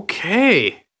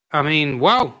 Okay. I mean,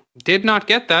 wow. Did not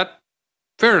get that.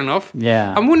 Fair enough.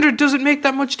 Yeah. I wonder, does it make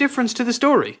that much difference to the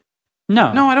story?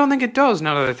 No. No, I don't think it does,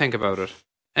 now that I think about it.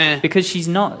 Because she is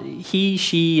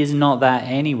not that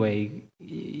anyway.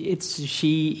 It's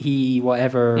she,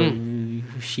 whatever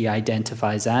she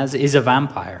identifies as, is a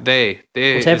vampire. They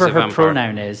whatever her vampire.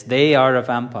 pronoun is, they are a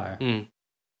vampire. Mm.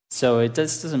 So it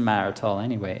doesn't matter at all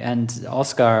anyway. And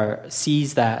Oscar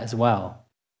sees that as well.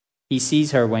 He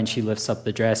sees her when she lifts up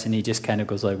the dress, and he just kind of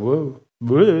goes like, "Whoa,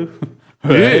 whoa,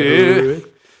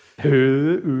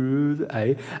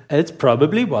 it's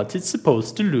probably what it's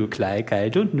supposed to look like. I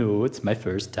don't know. It's my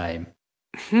first time."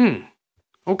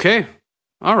 Okay.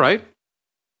 All right.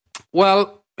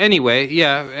 Well, anyway,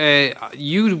 yeah,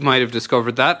 you might have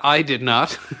discovered that. I did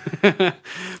not.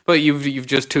 But you've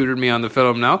just tutored me on the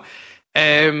film now.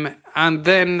 And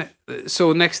then,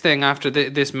 so next thing after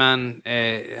this man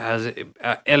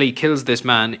Ellie kills this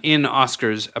man in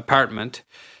Oscar's apartment.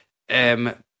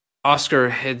 Oscar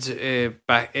heads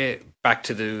back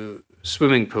to the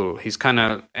swimming pool. He's kind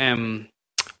of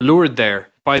lured there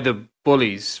by the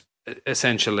bullies,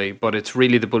 essentially, but it's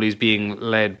really the bullies being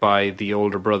led by the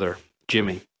older brother,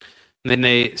 Jimmy. And then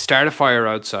they start a fire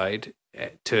outside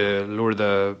to lure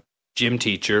the gym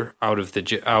teacher out of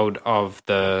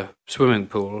the swimming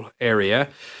pool area,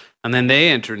 and then they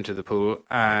enter into the pool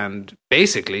and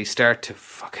basically start to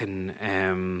fucking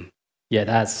yeah,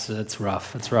 that's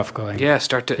rough. It's rough going. Yeah,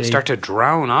 start to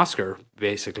drown Oscar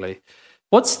basically.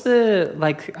 What's the,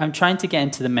 like, I'm trying to get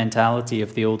into the mentality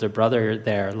of the older brother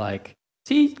there. Like,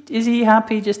 is he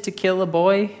happy just to kill a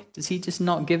boy? Does he just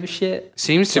not give a shit?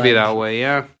 Seems to be that way,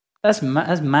 yeah. That's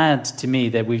mad to me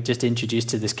that we've just introduced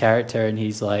to this character and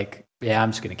he's like, yeah,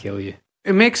 I'm just going to kill you.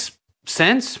 It makes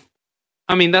sense.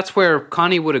 I mean, that's where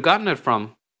Connie would have gotten it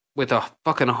from, with a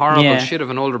fucking horrible shit of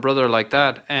an older brother like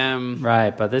that.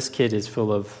 Right, but this kid is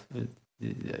full of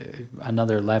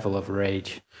another level of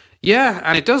rage. Yeah,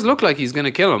 and it does look like he's going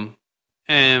to kill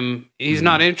him. He's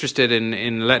not interested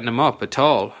in letting him up at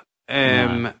all.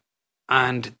 And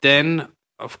then,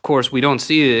 of course, we don't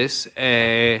see this,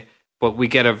 but we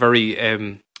get a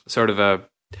very sort of a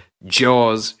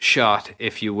Jaws shot,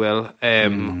 if you will,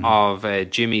 of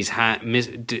Jimmy's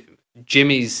hand,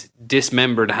 Jimmy's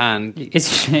dismembered hand.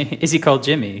 Is he called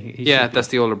Jimmy? That's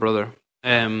the older brother.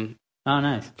 Oh,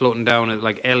 nice. floating down.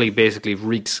 Like Ellie basically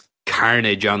wreaks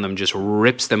carnage on them, just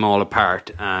rips them all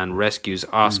apart, and rescues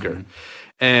Oscar.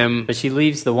 But she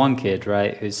leaves the one kid,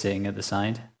 right, who's sitting at the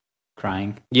side,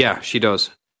 crying. Yeah, she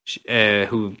does.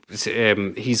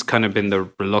 He's kind of been the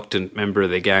reluctant member of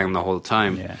the gang the whole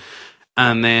time. Yeah.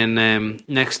 And then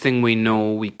next thing we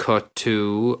know, we cut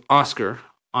to Oscar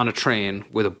on a train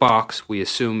with a box. We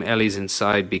assume Ellie's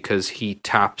inside because he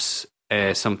taps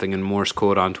something in Morse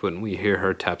code onto it, and we hear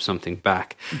her tap something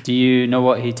back. Do you know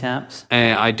what he taps?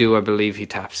 I do. I believe he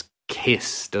taps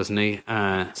kiss, doesn't he?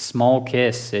 Small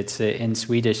kiss. It's in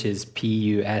Swedish is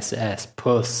puss,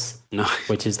 puss, Nice.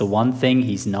 which is the one thing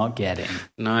he's not getting.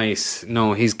 Nice.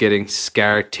 No, he's getting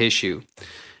scar tissue.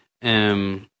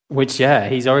 Which, yeah,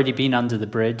 he's already been under the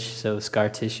bridge, so scar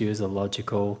tissue is a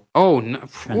logical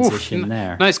transition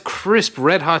there. Nice crisp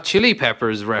Red Hot Chili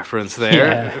Peppers reference there.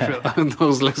 Yeah.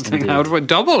 Those listening out with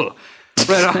double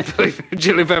Red Hot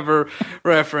Chili Pepper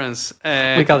reference.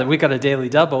 We got a daily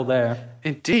double there.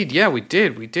 Indeed, yeah, we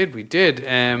did.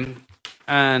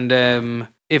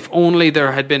 If only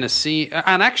there had been a scene,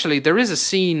 and actually there is a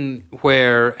scene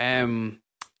where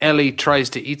Ellie tries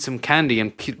to eat some candy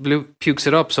and pukes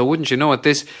it up. So wouldn't you know it,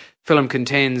 this film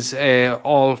contains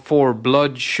all 4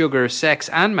 blood, sugar, sex,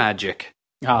 and magic.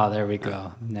 Oh, there we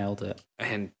go. Nailed it.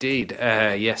 Indeed.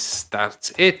 Yes,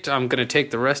 that's it. I'm going to take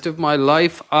the rest of my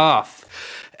life off.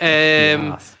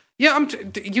 Yeah,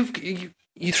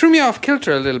 you threw me off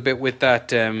kilter a little bit with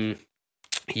that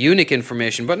eunuch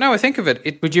information, but now I think of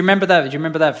it. Would you remember that? Do you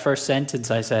remember that first sentence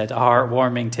I said? A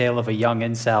heartwarming tale of a young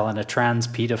incel and a trans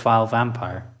pedophile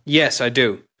vampire. Yes, I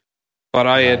do. But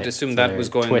I had assumed that was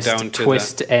going down to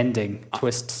twist ending,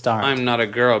 twist start. I'm not a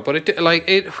girl, but it.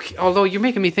 Although you're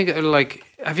making me think of, like,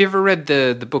 have you ever read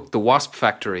the book The Wasp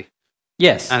Factory?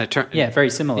 Yes. And it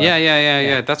very similar.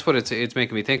 Yeah. That's what it's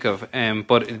making me think of.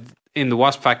 But in The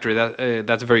Wasp Factory,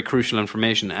 that's very crucial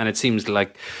information, and it seems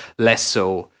like less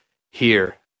so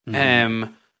here.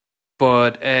 And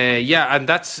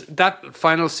that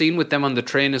final scene with them on the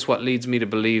train is what leads me to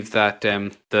believe that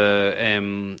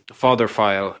the father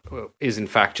file is in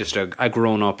fact just a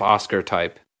grown-up Oscar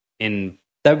type. That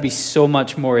would be so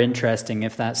much more interesting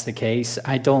if that's the case.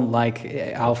 I don't like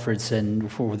Alfredson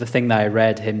for the thing that I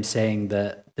read him saying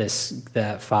that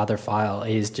that father file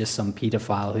is just some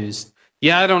pedophile who's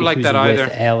I don't like that either.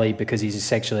 With Ellie because he's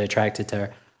sexually attracted to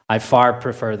her. I far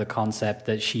prefer the concept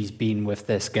that she's been with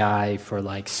this guy for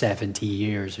like 70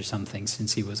 years or something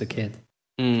since he was a kid.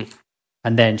 And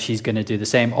then she's going to do the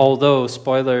same. Although,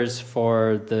 spoilers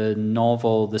for the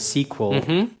novel, the sequel.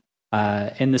 In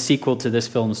the sequel to this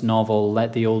film's novel,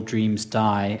 Let the Old Dreams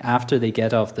Die, after they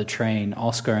get off the train,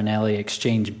 Oscar and Ellie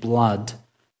exchange blood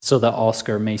so that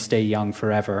Oscar may stay young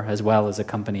forever, as well as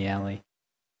accompany Ellie.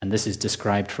 And this is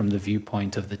described from the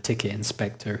viewpoint of the ticket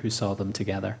inspector who saw them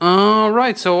together. Oh,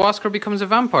 right. So Oscar becomes a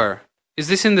vampire. Is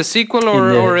this in the sequel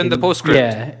or in the postscript?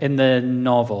 Yeah, in the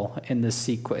novel, in the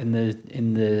sequel, in the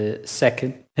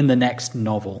next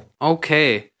novel.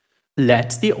 Okay.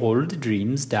 Let the old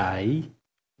dreams die.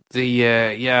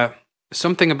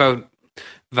 Something about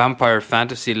vampire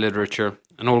fantasy literature.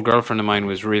 An old girlfriend of mine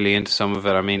was really into some of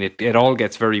it. I mean, it all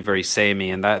gets very, very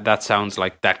samey, and that sounds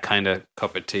like that kind of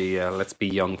cup of tea. Let's be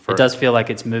young for it. Does feel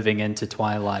like it's moving into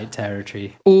Twilight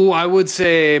territory. Oh, I would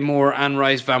say more Anne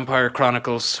Rice Vampire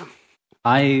Chronicles.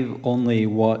 I only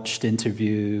watched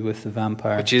Interview with the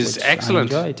Vampire, which is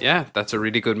excellent. I enjoyed. Yeah, that's a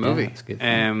really good movie. Yeah, it's good.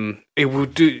 It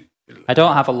would do. I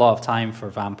don't have a lot of time for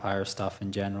vampire stuff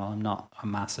in general. I'm not a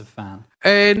massive fan.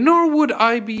 Nor would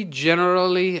I be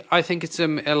generally. I think it's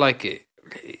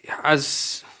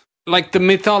as like the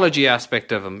mythology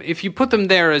aspect of them. If you put them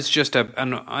there as just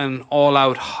an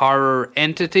all-out horror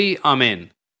entity, I'm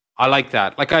in. I like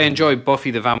that. Like I enjoy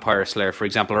Buffy the Vampire Slayer, for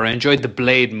example, or I enjoyed the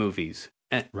Blade movies.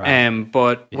 Right.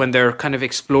 But when they're kind of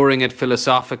exploring it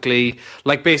philosophically,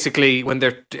 like basically when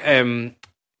they're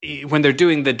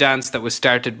doing the dance that was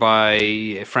started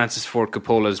by Francis Ford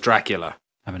Coppola's Dracula.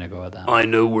 Having a go at that. I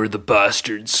know where the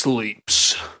bastard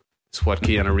sleeps. It's what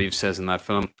Keanu Reeves says in that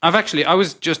film. I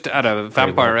was just at a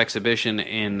vampire exhibition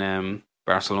in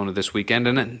Barcelona this weekend,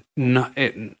 and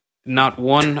not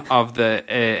one of the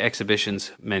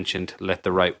exhibitions mentioned Let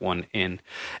the Right One In.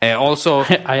 Also,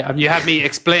 you had me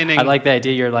explaining. I like the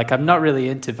idea. You're like, I'm not really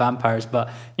into vampires, but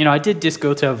I did just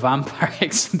go to a vampire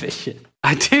exhibition.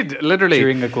 I did, literally.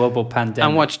 During a global pandemic.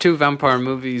 And watched 2 vampire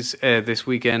movies this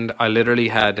weekend. I literally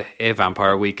had a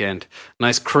vampire weekend.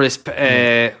 Nice crisp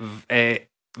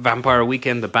Vampire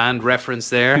Weekend, the band reference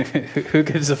there. Who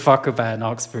gives a fuck about an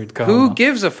Oxford comma? Who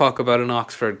gives a fuck about an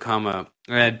Oxford comma?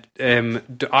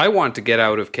 I want to get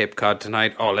out of Cape Cod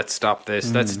tonight. Oh, let's stop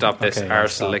this. Let's stop this okay,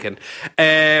 arse licking.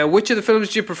 Which of the films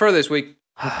do you prefer this week?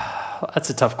 That's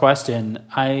a tough question.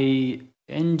 I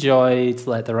enjoyed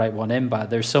Let the Right One In, but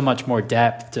there's so much more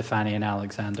depth to Fanny and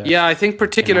Alexander. Yeah, I think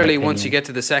particularly in my once you opinion. get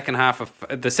to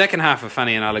the second half of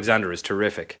Fanny and Alexander is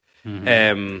terrific.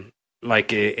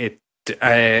 Like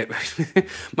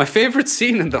my favorite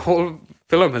scene in the whole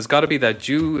film has got to be that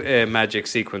Jew magic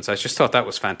sequence. I just thought that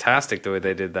was fantastic the way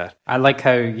they did that. I like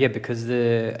how, because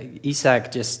the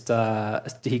Isak just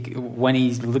when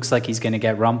he looks like he's going to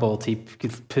get rumbled, he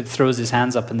throws his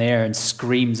hands up in the air and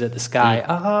screams at the sky,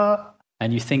 "Ah!"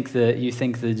 And you think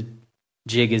the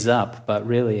jig is up, but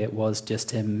really it was just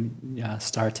him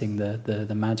starting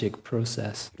the magic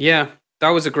process. Yeah, that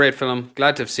was a great film.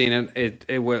 Glad to have seen it.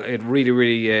 It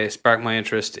really sparked my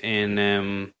interest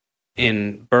in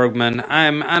Bergman.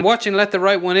 And watching Let the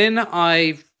Right One In,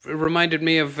 reminded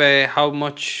me of how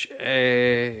much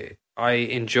I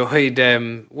enjoyed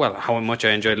how much I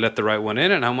enjoyed Let the Right One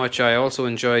In, and how much I also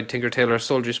enjoyed Tinker Tailor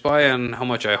Soldier Spy, and how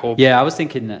much I hope I was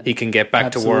thinking that he can get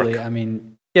back to work. I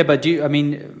mean, but do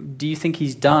you think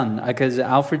he's done? Because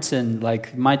Alfredson,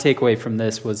 like, my takeaway from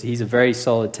this was he's a very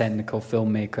solid technical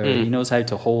filmmaker. He knows how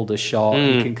to hold a shot.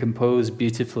 He can compose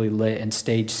beautifully lit and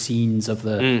stage scenes of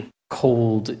the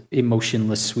cold,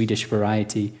 emotionless Swedish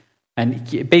variety.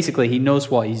 And basically, he knows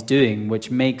what he's doing,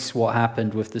 which makes what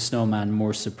happened with The Snowman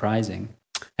more surprising.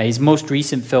 His most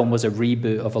recent film was a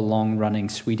reboot of a long-running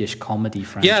Swedish comedy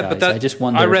franchise. Yeah, but I just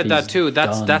wonder. I read if that he's too.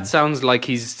 done. That sounds like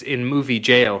he's in movie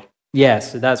jail.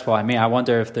 Yes, that's what I mean. I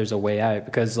wonder if there's a way out,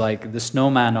 because like The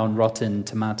Snowman on Rotten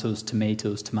Tomatoes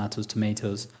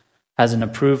has an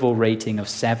approval rating of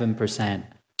 7%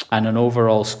 and an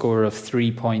overall score of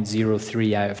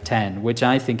 3.03 out of 10, which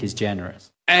I think is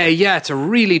generous. Yeah, it's a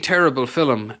really terrible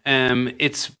film.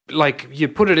 It's like you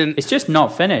put it in. It's just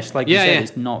not finished. Like you said,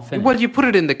 it's not finished. Well, you put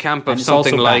it in the camp of And it's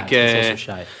something also like. bad. It's also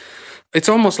shy. It's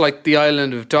almost like The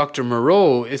Island of Dr.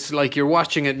 Moreau. It's like you're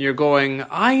watching it and you're going,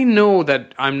 I know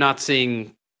that I'm not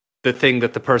seeing the thing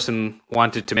that the person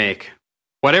wanted to make.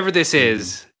 Whatever this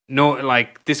is,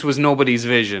 this was nobody's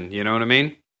vision. You know what I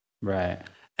mean? Right.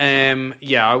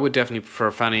 Yeah, I would definitely prefer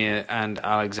Fanny and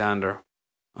Alexander.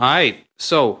 All right,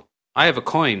 so I have a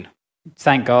coin.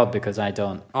 Thank God, because I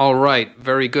don't. All right,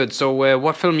 very good. So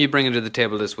what film are you bringing to the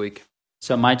table this week?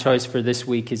 So my choice for this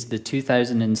week is the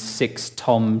 2006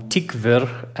 Tom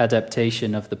Tykwer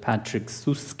adaptation of the Patrick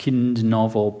Suskind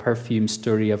novel Perfume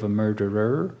Story of a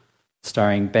Murderer,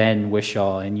 starring Ben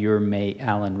Whishaw and your mate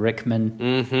Alan Rickman.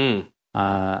 Mm-hmm.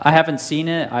 I haven't seen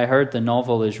it. I heard the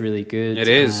novel is really good. It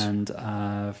is. And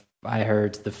I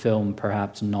heard the film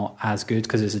perhaps not as good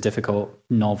because it's a difficult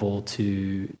novel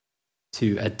to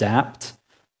adapt.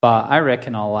 But I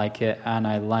reckon I'll like it, and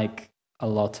I like a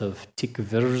lot of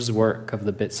Tykwer's work of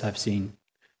the bits I've seen.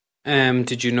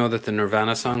 Did you know that the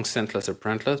Nirvana song "Scentless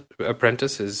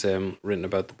Apprentice" is written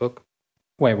about the book?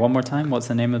 Wait, one more time. What's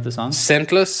the name of the song?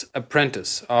 "Scentless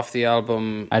Apprentice" off the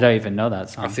album. I don't even know that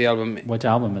song. Off the album. Which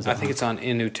album is it? I think it's on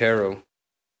In Utero.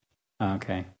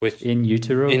 Okay. Which In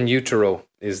Utero? In Utero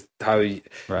is how.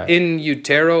 Right. In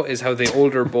Utero is how the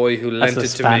older boy who lent it to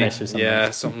Spanish me. or something.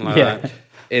 Yeah, something like that.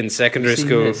 In secondary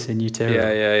school. This in Utero.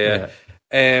 Yeah.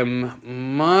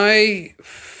 My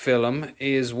film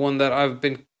is one that I've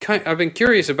been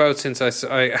curious about since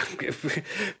I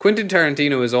Quentin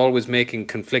Tarantino is always making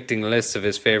conflicting lists of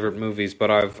his favorite movies, but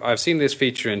I've seen this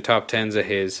feature in top 10s of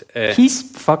his. He's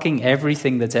fucking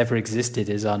everything that's ever existed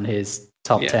is on his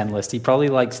top 10 list. He probably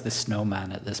likes The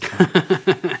Snowman at this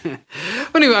point.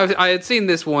 Anyway, I had seen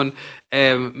this one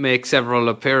make several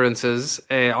appearances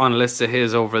on lists of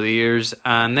his over the years,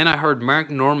 and then I heard Mark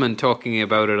Norman talking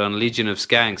about it on Legion of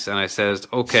Skanks, and I said,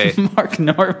 okay. Mark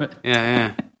Norman?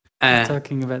 Yeah.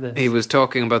 Talking about this. He was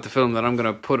talking about the film that I'm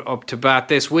going to put up to bat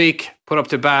this week. Put up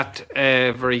to bat,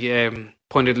 very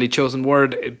pointedly chosen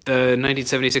word, the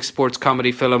 1976 sports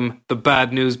comedy film, The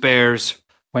Bad News Bears.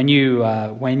 When you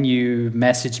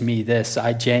messaged me this,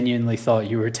 I genuinely thought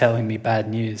you were telling me bad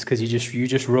news, because you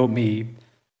just wrote me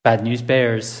Bad News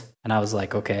Bears, and I was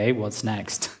like, okay, what's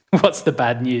next? What's the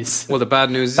bad news? Well, the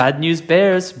bad news. Bad News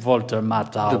Bears, Walter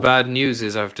Matthau. The bad news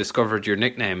is I've discovered your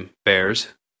nickname, Bears.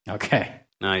 Okay.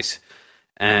 Nice.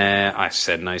 I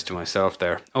said nice to myself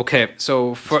there. Okay,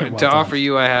 so Well done. offer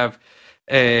you, I have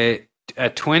a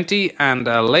 20 and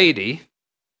a lady.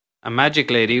 A magic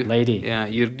lady. Lady. Yeah,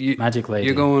 you Magic lady.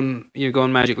 You're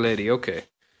going magic lady. Okay.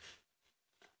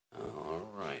 All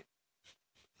right.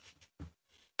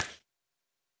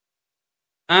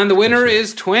 And the winner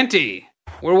is 20.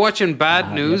 We're watching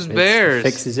Bad News Bears. The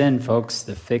fix is in, folks.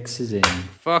 The fix is in.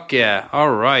 Fuck yeah.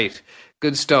 All right.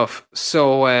 Good stuff.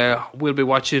 So we'll be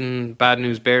watching Bad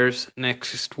News Bears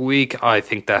next week. I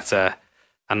think that's a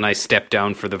nice step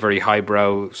down for the very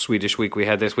highbrow Swedish week we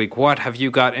had this week. What have you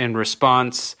got in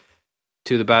response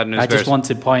to the Bad News Bears? I just want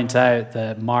to point out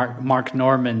that Mark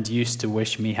Normand used to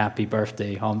wish me happy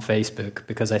birthday on Facebook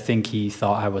because I think he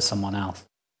thought I was someone else.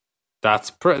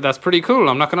 That's pretty cool.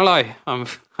 I'm not going to lie.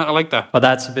 I like that. But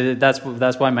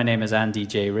that's why my name is Andy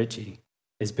J. Ritchie.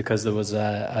 Is because there was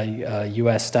a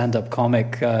US stand-up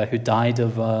comic who died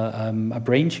of a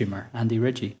brain tumor, Andy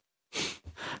Ritchie.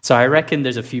 So I reckon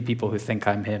there's a few people who think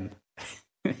I'm him.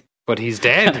 But he's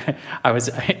dead.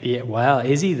 Well,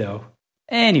 is he though?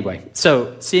 Anyway,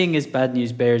 so seeing as Bad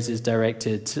News Bears is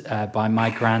directed by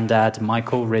my granddad,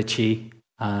 Michael Ritchie,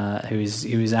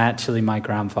 who's actually my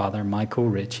grandfather, Michael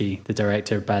Ritchie, the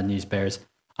director of Bad News Bears.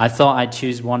 I thought I'd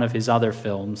choose one of his other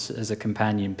films as a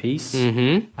companion piece.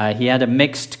 Mm-hmm. He had a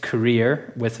mixed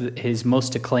career with his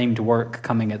most acclaimed work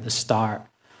coming at the start.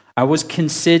 I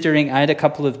had a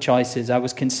couple of choices. I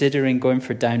was considering going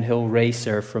for Downhill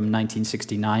Racer from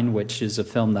 1969, which is a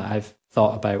film that I've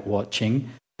thought about watching.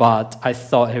 But I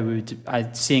thought I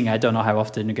don't know how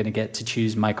often you're going to get to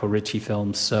choose Michael Ritchie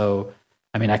films, so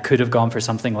I mean, I could have gone for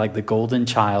something like The Golden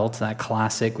Child, that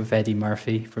classic with Eddie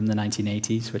Murphy from the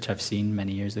 1980s, which I've seen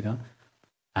many years ago.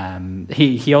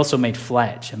 He also made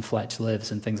Fletch and Fletch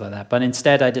Lives and things like that. But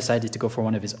instead, I decided to go for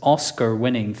one of his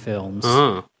Oscar-winning films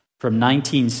from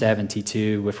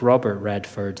 1972 with Robert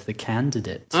Redford, The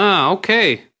Candidate.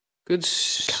 Okay. Good.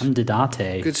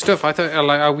 Candidate. Good stuff. I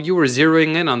thought you were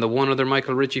zeroing in on the one other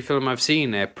Michael Ritchie film I've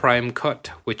seen, Prime Cut,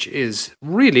 which is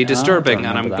really disturbing,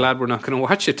 and I'm glad we're not going to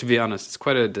watch it, to be honest. It's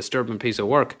quite a disturbing piece of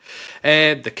work.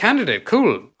 The Candidate,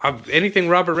 cool. Anything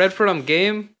Robert Redford, I'm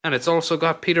game, and it's also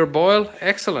got Peter Boyle.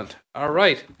 Excellent. All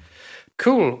right.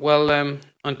 Cool. Well,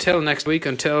 until next week,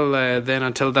 until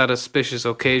that auspicious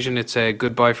occasion, it's a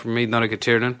goodbye from me, Donnacha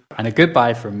Tiernan. And a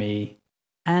goodbye from me,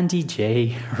 Andy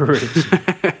J.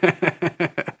 Ritchie.